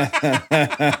line up.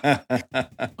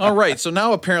 All right, so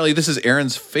now apparently this is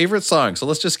Aaron's favorite song. So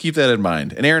let's just keep that in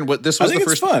mind. And Aaron, what this I was think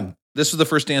the it's first fun. This was the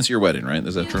first dance at your wedding, right?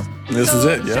 Is that true? This is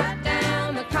it. Yep.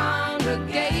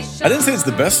 I didn't say it's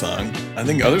the best song. I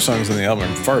think other songs on the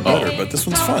album are far better, but this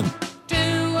one's fun.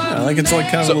 Yeah, like it's like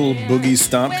kind of a little boogie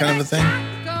stomp kind of a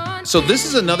thing. So this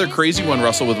is another crazy one,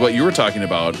 Russell, with what you were talking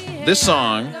about. This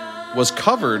song was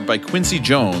covered by Quincy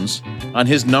Jones on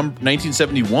his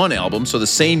 1971 album, so the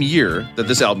same year that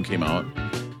this album came out.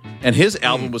 And his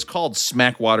album was called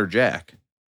Smackwater Jack.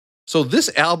 So this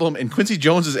album and Quincy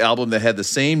Jones's album that had the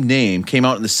same name came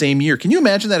out in the same year. Can you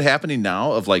imagine that happening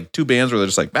now of like two bands where they're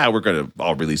just like, we're going to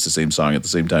all release the same song at the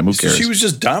same time. Who cares? She was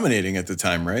just dominating at the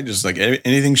time, right? Just like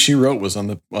anything she wrote was on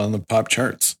the pop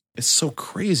charts. It's so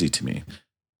crazy to me.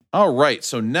 All right.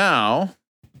 So now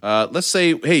let's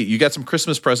say, hey, you got some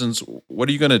Christmas presents. What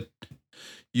are you going to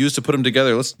use to put them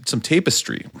together? Some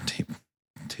tapestry.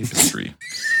 Tapestry.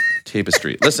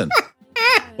 Tapestry. Listen.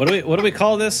 What do we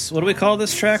call this? What do we call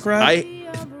this track, Rob?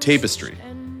 Tapestry.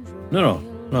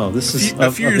 No. This is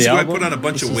A few years the ago, I album? put on a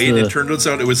bunch This of is weight, and it turned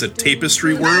out it was a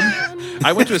tapestry worm.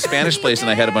 I went to a Spanish place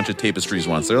and I had a bunch of tapestries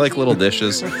once. They're like little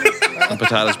dishes and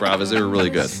patatas bravas. They were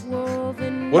really good.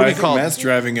 What do I we think call Matt's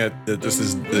driving at that. This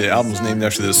is the album's named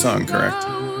after this song, correct?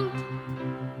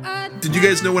 Did you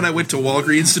guys know when I went to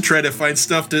Walgreens to try to find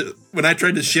stuff when I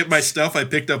tried to ship my stuff, I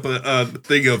picked up a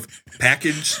thing of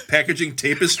packaging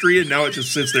tapestry, and now it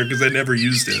just sits there because I never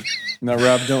used it. Now,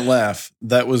 Rob, don't laugh.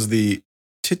 That was the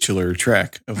titular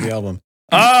track of the album.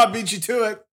 Beat you to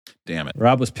it. Damn it.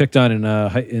 Rob was picked on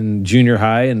in junior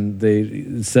high, and they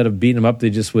instead of beating him up,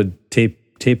 they just would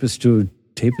tape us to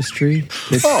tapestry.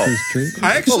 I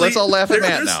actually, let's all laugh at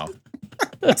Matt there's- now.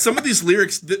 Some of these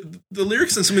lyrics, the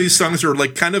lyrics in some of these songs are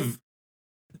like kind of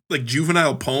like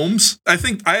juvenile poems. I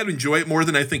think I'd enjoy it more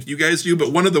than I think you guys do.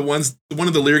 But one of the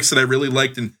lyrics that I really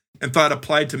liked and thought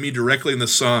applied to me directly in the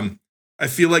song, I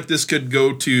feel like this could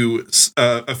go to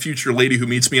a future lady who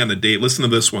meets me on a date. Listen to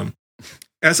this one.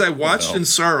 As I watched in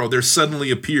sorrow, there suddenly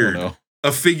appeared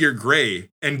a figure gray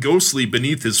and ghostly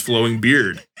beneath his flowing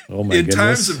beard. Oh my In goodness.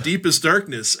 times of deepest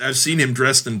darkness, I've seen him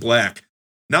dressed in black.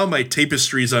 Now my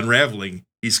tapestry's unraveling.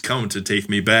 He's come to take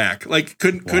me back. Like,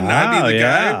 couldn't I be the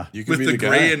guy You could with be the the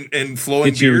gray guy. and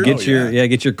flowing Get your beard?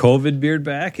 get your COVID beard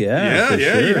back. Yeah,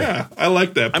 Yeah. I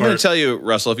like that part. I'm going to tell you,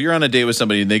 Russell, if you're on a date with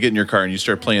somebody and they get in your car and you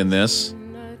start playing this,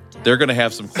 they're going to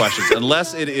have some questions.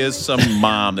 Unless it is some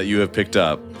mom that you have picked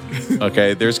up.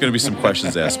 Okay, there's going to be some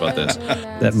questions asked about this.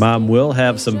 That mom will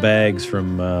have some bags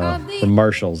from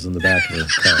Marshalls in the back of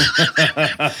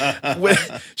her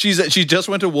car. She just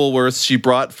went to Woolworths. She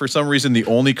brought, for some reason, the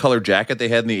only color jacket they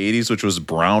had in the 80s, which was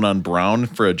brown on brown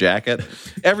for a jacket.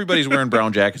 Everybody's wearing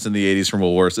brown jackets in the 80s from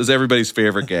Woolworths. It's everybody's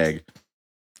favorite gag.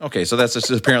 Okay, so that's just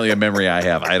apparently a memory I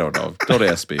have. I don't know. Don't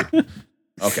ask me.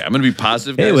 Okay, I'm going to be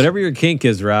positive, guys. Hey, whatever your kink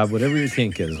is, Rob, whatever your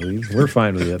kink is, we're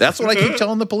fine with it. That's what I keep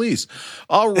telling the police.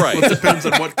 All right. Well, it depends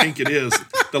on what kink it is.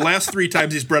 The last 3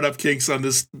 times he's brought up kinks on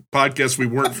this podcast, we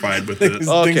weren't fine with it. Things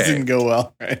Okay. didn't go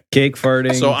well, right? Cake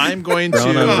farting. So I'm going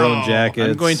brown on to brown jackets.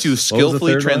 I'm going to What was the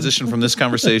skillfully third one? transition from this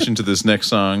conversation to this next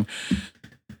song.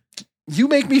 You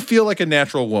make me feel like a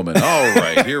natural woman. All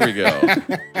right, here we go.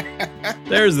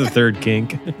 There's the third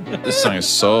kink. This song is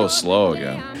so slow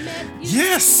again.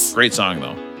 Yes. Great song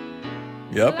though.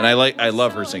 Yep. And I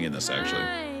love her singing this actually.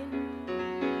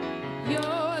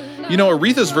 You know,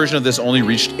 Aretha's version of this only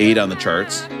reached 8 on the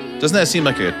charts. Doesn't that seem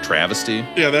like a travesty?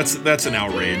 Yeah, that's an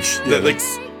outrage. Yeah, Like,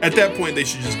 at that point, they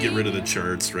should just get rid of the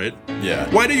charts, right? Yeah.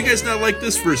 Why do you guys not like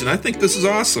this version? I think this is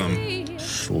awesome.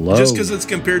 Slow. Just because it's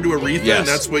compared to Aretha, Yes. and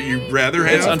that's what you'd rather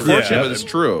have? It's unfortunate, Yeah. but it's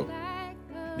true.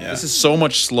 Yeah. This is so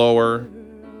much slower.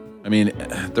 I mean,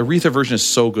 the Aretha version is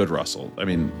so good, Russell. I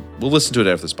mean, we'll listen to it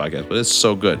after this podcast, but it's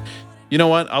so good. You know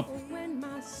what?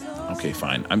 Okay,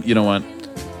 fine. You know what?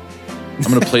 I'm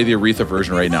going to play the Aretha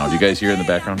version right now. Do you guys hear it in the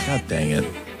background? God dang it.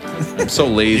 I'm so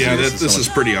lazy. Yeah, This this so is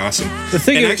much- pretty awesome. The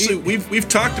thing And is- actually, we've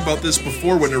talked about this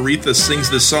before when Aretha sings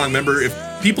this song. Remember, if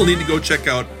people need to go check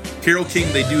out Carole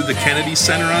King, they do the Kennedy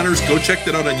Center honors. Go check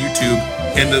that out on YouTube.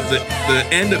 And the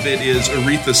end of it is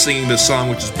Aretha singing this song,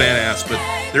 which is badass. But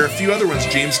there are a few other ones.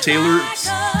 James Taylor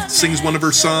sings one of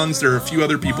her songs. There are a few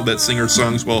other people that sing her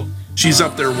songs while she's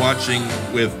up there watching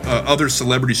with other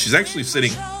celebrities. She's actually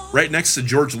sitting right next to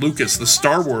George Lucas, the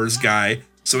Star Wars guy.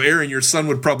 So, Aaron, your son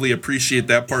would probably appreciate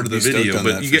that part of the Be stoked video. on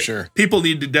But that, you for get sure. people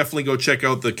need to definitely go check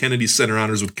out the Kennedy Center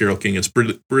honors with Carole King. It's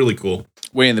really cool.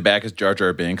 Way in the back is Jar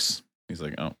Jar Binks. He's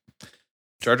like, oh.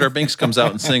 Jar Jar Binks comes out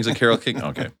and sings a Carole King.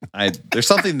 Okay, there's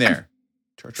something there.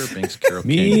 Jar Jar Binks, Carole King.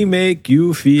 Me make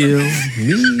you feel.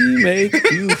 Me make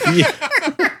you feel.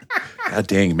 God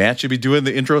dang, Matt should be doing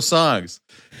the intro songs.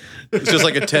 It's just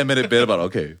like a 10-minute bit about,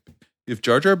 okay, if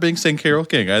Jar Jar Binks sang Carole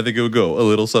King, I think it would go a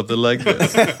little something like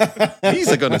this.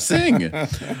 He's going to sing.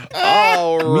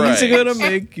 All right. He's going to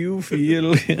make you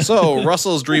feel. So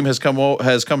Russell's dream has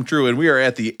come true, and we are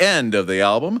at the end of the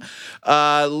album.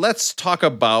 Let's talk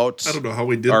about I don't know how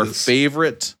we did our this.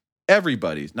 favorite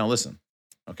everybody's. Now listen,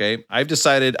 okay? I've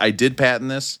decided I did patent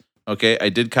this, okay? I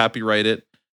did copyright it.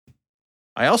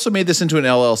 I also made this into an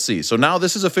LLC. So now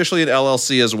this is officially an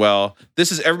LLC as well.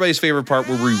 This is everybody's favorite part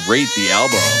where we rate the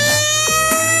album.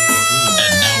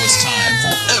 And now it's time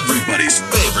for everybody's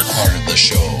favorite part of the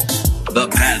show. The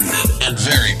patented and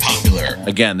very popular.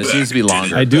 Again, this needs to be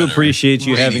longer. I do appreciate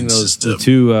you having those the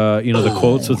two the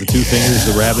quotes with the two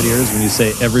fingers, the rabbit ears, when you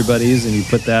say everybody's and you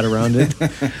put that around it.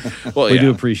 Well, we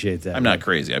do appreciate that. I'm not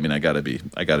crazy. I mean, I gotta be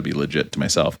legit to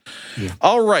myself. Yeah.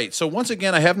 All right. So once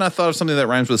again, I have not thought of something that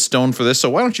rhymes with stone for this. So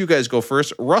why don't you guys go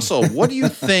first? Russell, what do you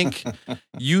think?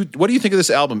 What do you think of this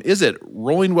album? Is it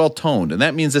rolling well toned? And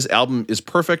that means this album is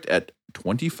perfect at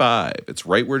 25. It's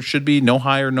right where it should be, no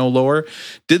higher, no lower.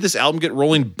 Did this album get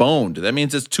rolling boned? That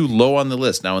means it's too low on the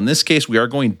list. Now, in this case, we are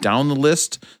going down the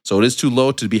list, so it is too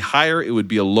low. To be higher, it would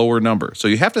be a lower number. So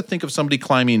you have to think of somebody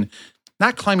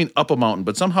not climbing up a mountain,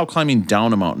 but somehow climbing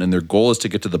down a mountain, and their goal is to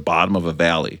get to the bottom of a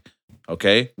valley.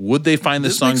 Okay? Would they find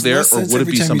this song there, or would it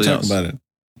be somebody else?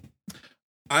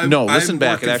 Listen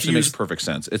back. It actually makes perfect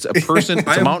sense. It's a person,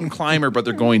 it's a mountain climber, but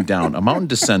they're going down. A mountain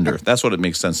descender. That's what it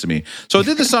makes sense to me. So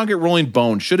did the song get rolling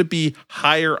bone? Should it be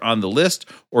higher on the list?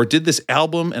 Or did this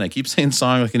album, and I keep saying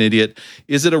song like an idiot,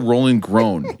 is it a rolling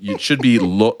groan? It should be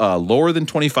lower than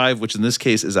 25, which in this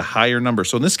case is a higher number.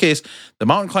 So in this case, the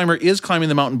mountain climber is climbing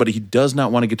the mountain, but he does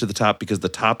not want to get to the top because the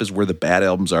top is where the bad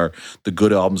albums are. The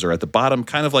good albums are at the bottom,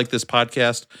 kind of like this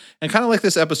podcast and kind of like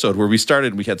this episode where we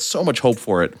started and we had so much hope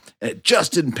for it. And it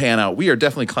just didn't pan out. We are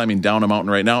definitely climbing down a mountain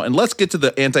right now. And let's get to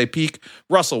the anti-peak.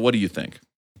 Russell, what do you think?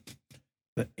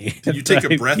 Did you take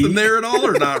a breath in there at all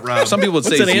or not, Rob? Some people would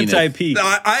say an anti-peak. No,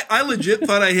 I legit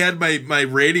thought I had my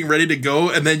rating ready to go,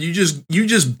 and then you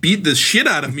just beat the shit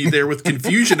out of me there with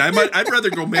confusion. I'd rather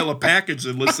go mail a package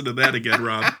than listen to that again,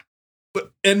 Rob.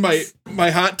 And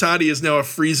my hot toddy is now a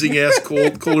freezing ass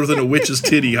colder than a witch's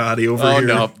titty hottie over here. Oh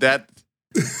no, that.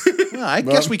 Well, I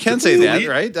guess we can say that,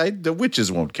 right? The witches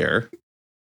won't care.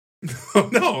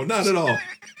 No, not at all.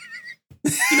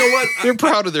 You know what? They're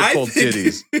proud of their cold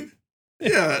titties.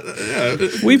 Yeah.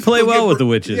 We play well with the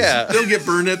witches. Yeah. They'll get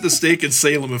burned at the stake in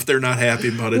Salem if they're not happy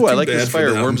about it. Ooh, I like this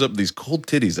fire warms up these cold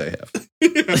titties I have.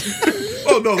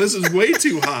 Oh no, this is way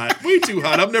too hot. Way too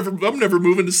hot. I'm never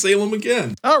moving to Salem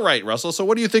again. All right, Russell. So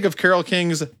what do you think of Carole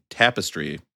King's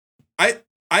Tapestry? I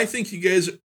think you guys,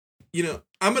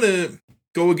 I'm gonna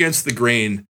go against the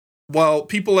grain. While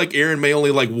people like Aaron may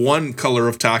only like one color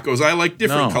of tacos, I like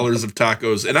different colors of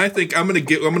tacos. And I think I'm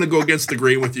gonna go against the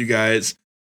grain with you guys.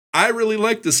 I really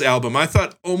like this album. I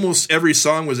thought almost every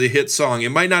song was a hit song. It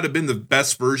might not have been the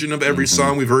best version of every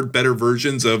song. We've heard better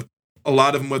versions of a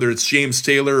lot of them, whether it's James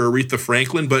Taylor or Aretha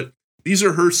Franklin, but these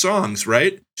are her songs,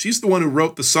 right? She's the one who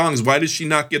wrote the songs. Why does she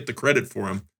not get the credit for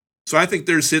them? So I think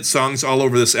there's hit songs all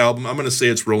over this album. I'm going to say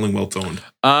it's rolling well toned.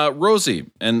 Rosie,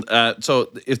 and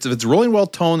so if it's rolling well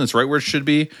toned, that's right where it should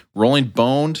be. Rolling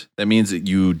boned, that means that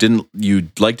you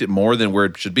liked it more than where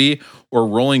it should be. Or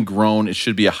rolling groan, it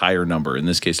should be a higher number. In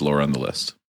this case, lower on the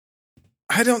list.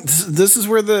 This is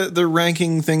where the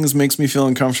ranking things makes me feel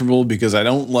uncomfortable because I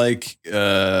don't like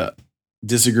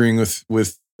disagreeing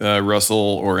with Russell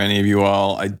or any of you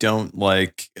all. I don't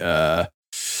like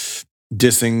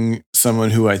dissing someone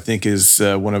who I think is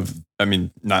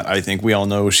we all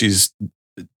know she's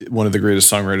one of the greatest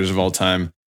songwriters of all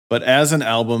time. But as an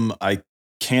album, I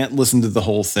can't listen to the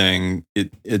whole thing.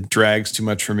 It drags too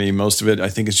much for me. Most of it, I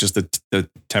think it's just the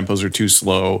tempos are too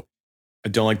slow. I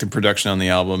don't like the production on the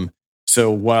album.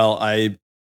 So while I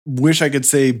wish I could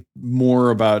say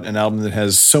more about an album that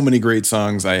has so many great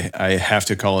songs, I have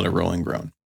to call it a rolling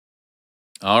groan.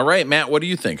 All right, Matt, what do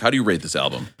you think? How do you rate this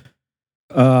album?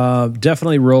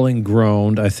 Definitely rolling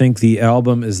groaned. I think the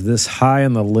album is this high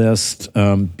on the list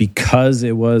because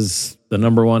it was the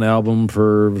number one album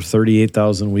for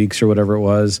 38,000 weeks or whatever it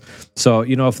was. So,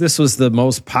 if this was the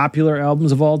most popular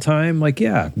albums of all time,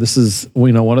 this is,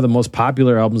 one of the most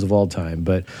popular albums of all time.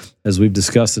 But as we've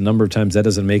discussed a number of times, that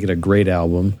doesn't make it a great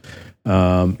album.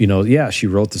 She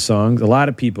wrote the songs.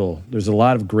 There's a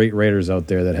lot of great writers out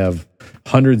there that have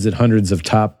hundreds and hundreds of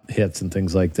top hits and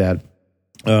things like that.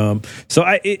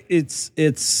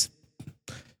 It's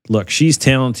look, she's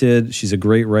talented. She's a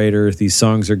great writer. These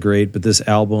songs are great, but this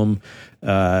album,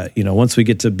 once we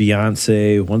get to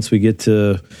Beyonce, once we get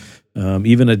to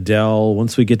even Adele,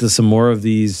 once we get to some more of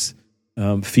these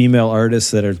female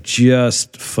artists that are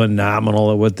just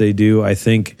phenomenal at what they do, I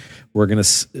think we're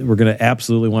gonna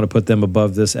absolutely want to put them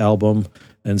above this album.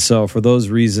 And so for those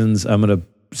reasons, I'm gonna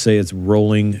say it's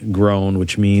Rolling Groan,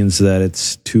 which means that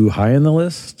it's too high on the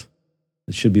list.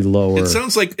 It should be lower. It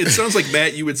sounds like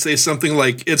Matt, you would say something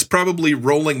like it's probably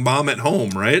Rolling Mom at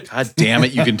Home, right? God damn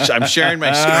it! I'm sharing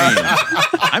my screen.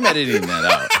 I'm editing that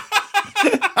out.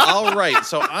 All right,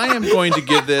 so I am going to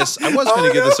give this. I was going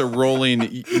to give this a rolling,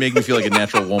 make me feel like a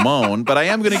natural woman, but I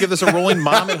am going to give this a rolling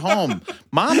Mom at Home.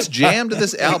 Moms jam to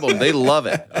this album; they love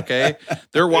it. Okay,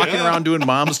 they're walking around doing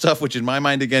mom stuff, which in my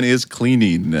mind again is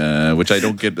cleaning, which I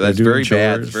don't get. That's very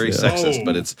bad. It's very sexist,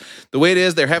 but it's the way it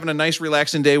is. They're having a nice,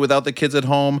 relaxing day without the kids at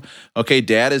home. Okay,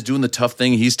 Dad is doing the tough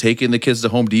thing. He's taking the kids to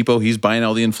Home Depot. He's buying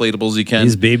all the inflatables he can.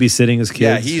 He's babysitting his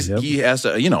kids. Yeah, he has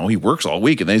to. He works all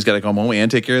week, and then he's got to come home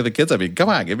and take care of the kids. I mean, come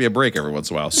on, give me a break every once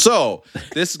in a while. So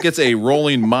this gets a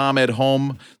rolling Mom at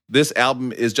Home. This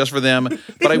album is just for them.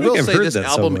 But I will say this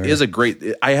album is a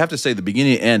great. I have to say the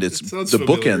beginning and end. The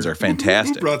bookends are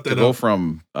fantastic. Who brought that to go up?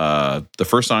 From the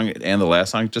first song and the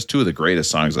last song, just two of the greatest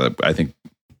songs that I think.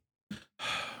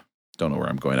 Don't know where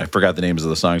I'm going. I forgot the names of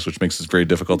the songs, which makes it very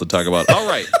difficult to talk about. All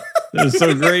right. They're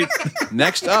so great.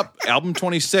 Next up, album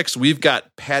 26, we've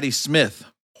got Patti Smith,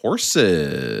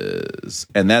 Horses.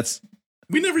 And that's...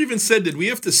 We never even said, did we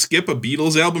have to skip a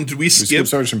Beatles album? Did we skip?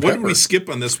 Sgt. What Pepper. did we skip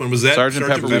on this one? Was that Sgt.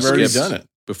 Pepper? We've already done it.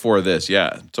 Before this,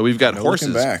 yeah. So we've got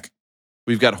Horses. Back.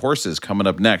 We've got Horses coming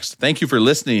up next. Thank you for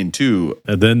listening to...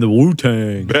 And then the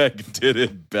Wu-Tang. Beck Did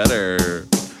It Better.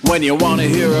 When you want to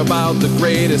hear about the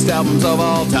greatest albums of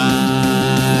all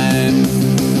time,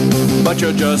 but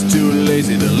you're just too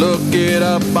lazy to look it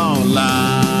up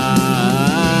online.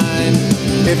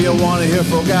 If you want to hear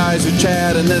four guys who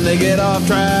chat and then they get off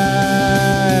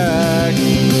track,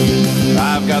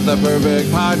 I've got the perfect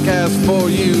podcast for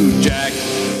you, Jack.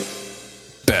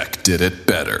 Beck Did It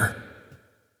Better.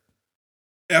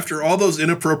 After all those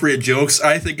inappropriate jokes,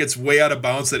 I think it's way out of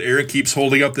bounds that Aaron keeps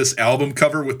holding up this album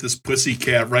cover with this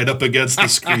pussycat right up against the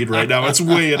screen right now. It's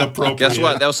way inappropriate. Guess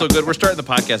what? That was so good. We're starting the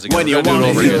podcast again. When you We're gonna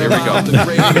want do to it over hear again. Here we about go. the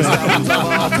greatest albums of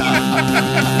all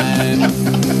time,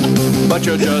 but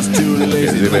you're just too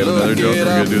lazy to look it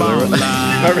up online.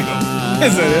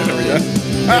 Is that it? Are we done?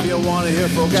 If you want to hear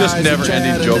four guys Just who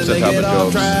never-ending chat jokes and then on top they of get off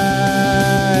jokes.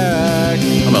 track,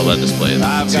 I'm going to let this play.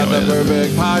 I've got the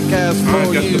perfect podcast I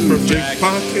for got the you, perfect Jack.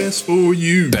 podcast for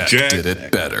you, Beck Jack. Did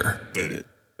It Better.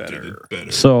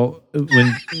 Better. So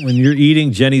when you're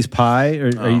eating Jenny's pie,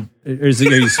 are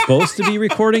you supposed to be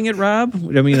recording it, Rob?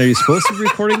 I mean, are you supposed to be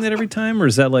recording that every time, or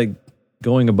is that like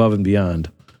going above and beyond?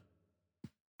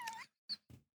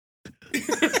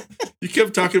 You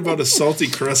kept talking about a salty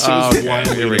crust. Okay,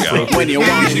 here we go. When you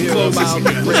want to should hear close this about the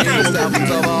again. greatest albums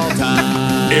of all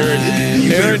time,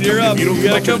 Aaron, you're up. You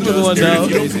gotta come with one now.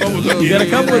 If you don't come up with You gotta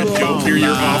come with one. joke here, you're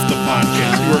off the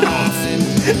podcast. You are off.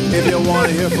 if you want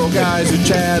to hear four guys who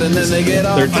chat and then they get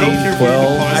off 13, I don't care if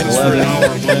 12, you pause this for an 11. hour,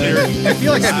 but Aaron, I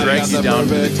feel like I've dragged you down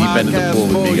to the deep end of the pool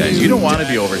with me, guys. You don't want to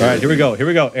be over here. All right, here we go,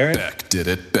 Aaron. Beck Did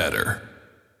It Better.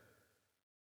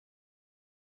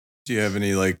 Do you have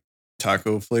any like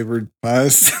taco flavored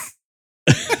pies?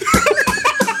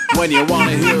 when you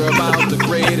want to hear about the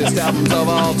greatest albums of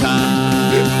all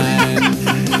time,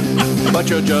 but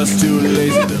you're just too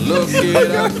lazy to look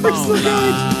it up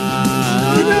online.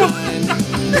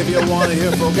 If you want to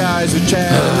hear four guys who chat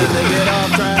and then they get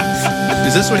off track,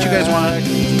 Is this what you guys want?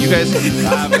 You guys...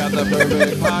 I've got the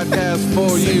perfect podcast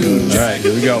for you, All Jack. right,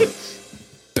 here we go.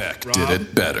 Beck Did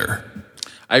It Better.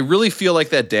 I really feel like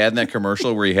that dad in that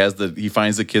commercial where he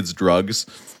finds the kids drugs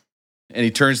and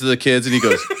he turns to the kids and he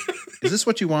goes, "Is this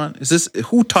what you want?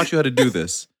 Who taught you how to do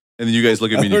this?" And then you guys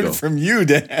look at I me and you learned go, it from you,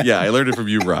 Dad. "Yeah, I learned it from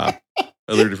you, Rob.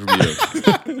 I learned it from you."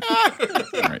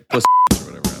 All right, puss or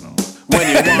whatever. I don't know. When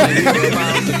you want to hear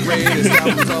about the greatest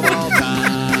albums of all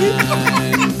time,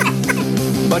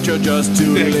 but you're just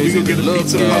too Heck, we lazy could get to a look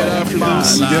pizza it pie up after We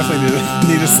this. definitely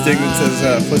need a sting that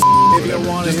says pussy. If you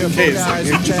want to hear four guys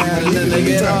who chat and then they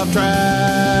get off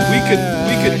track, We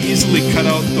could easily cut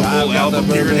out the whole album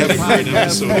here and have a great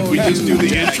episode. If we just do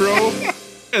the intro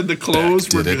and the close,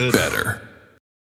 Beck we're Did It good. Better.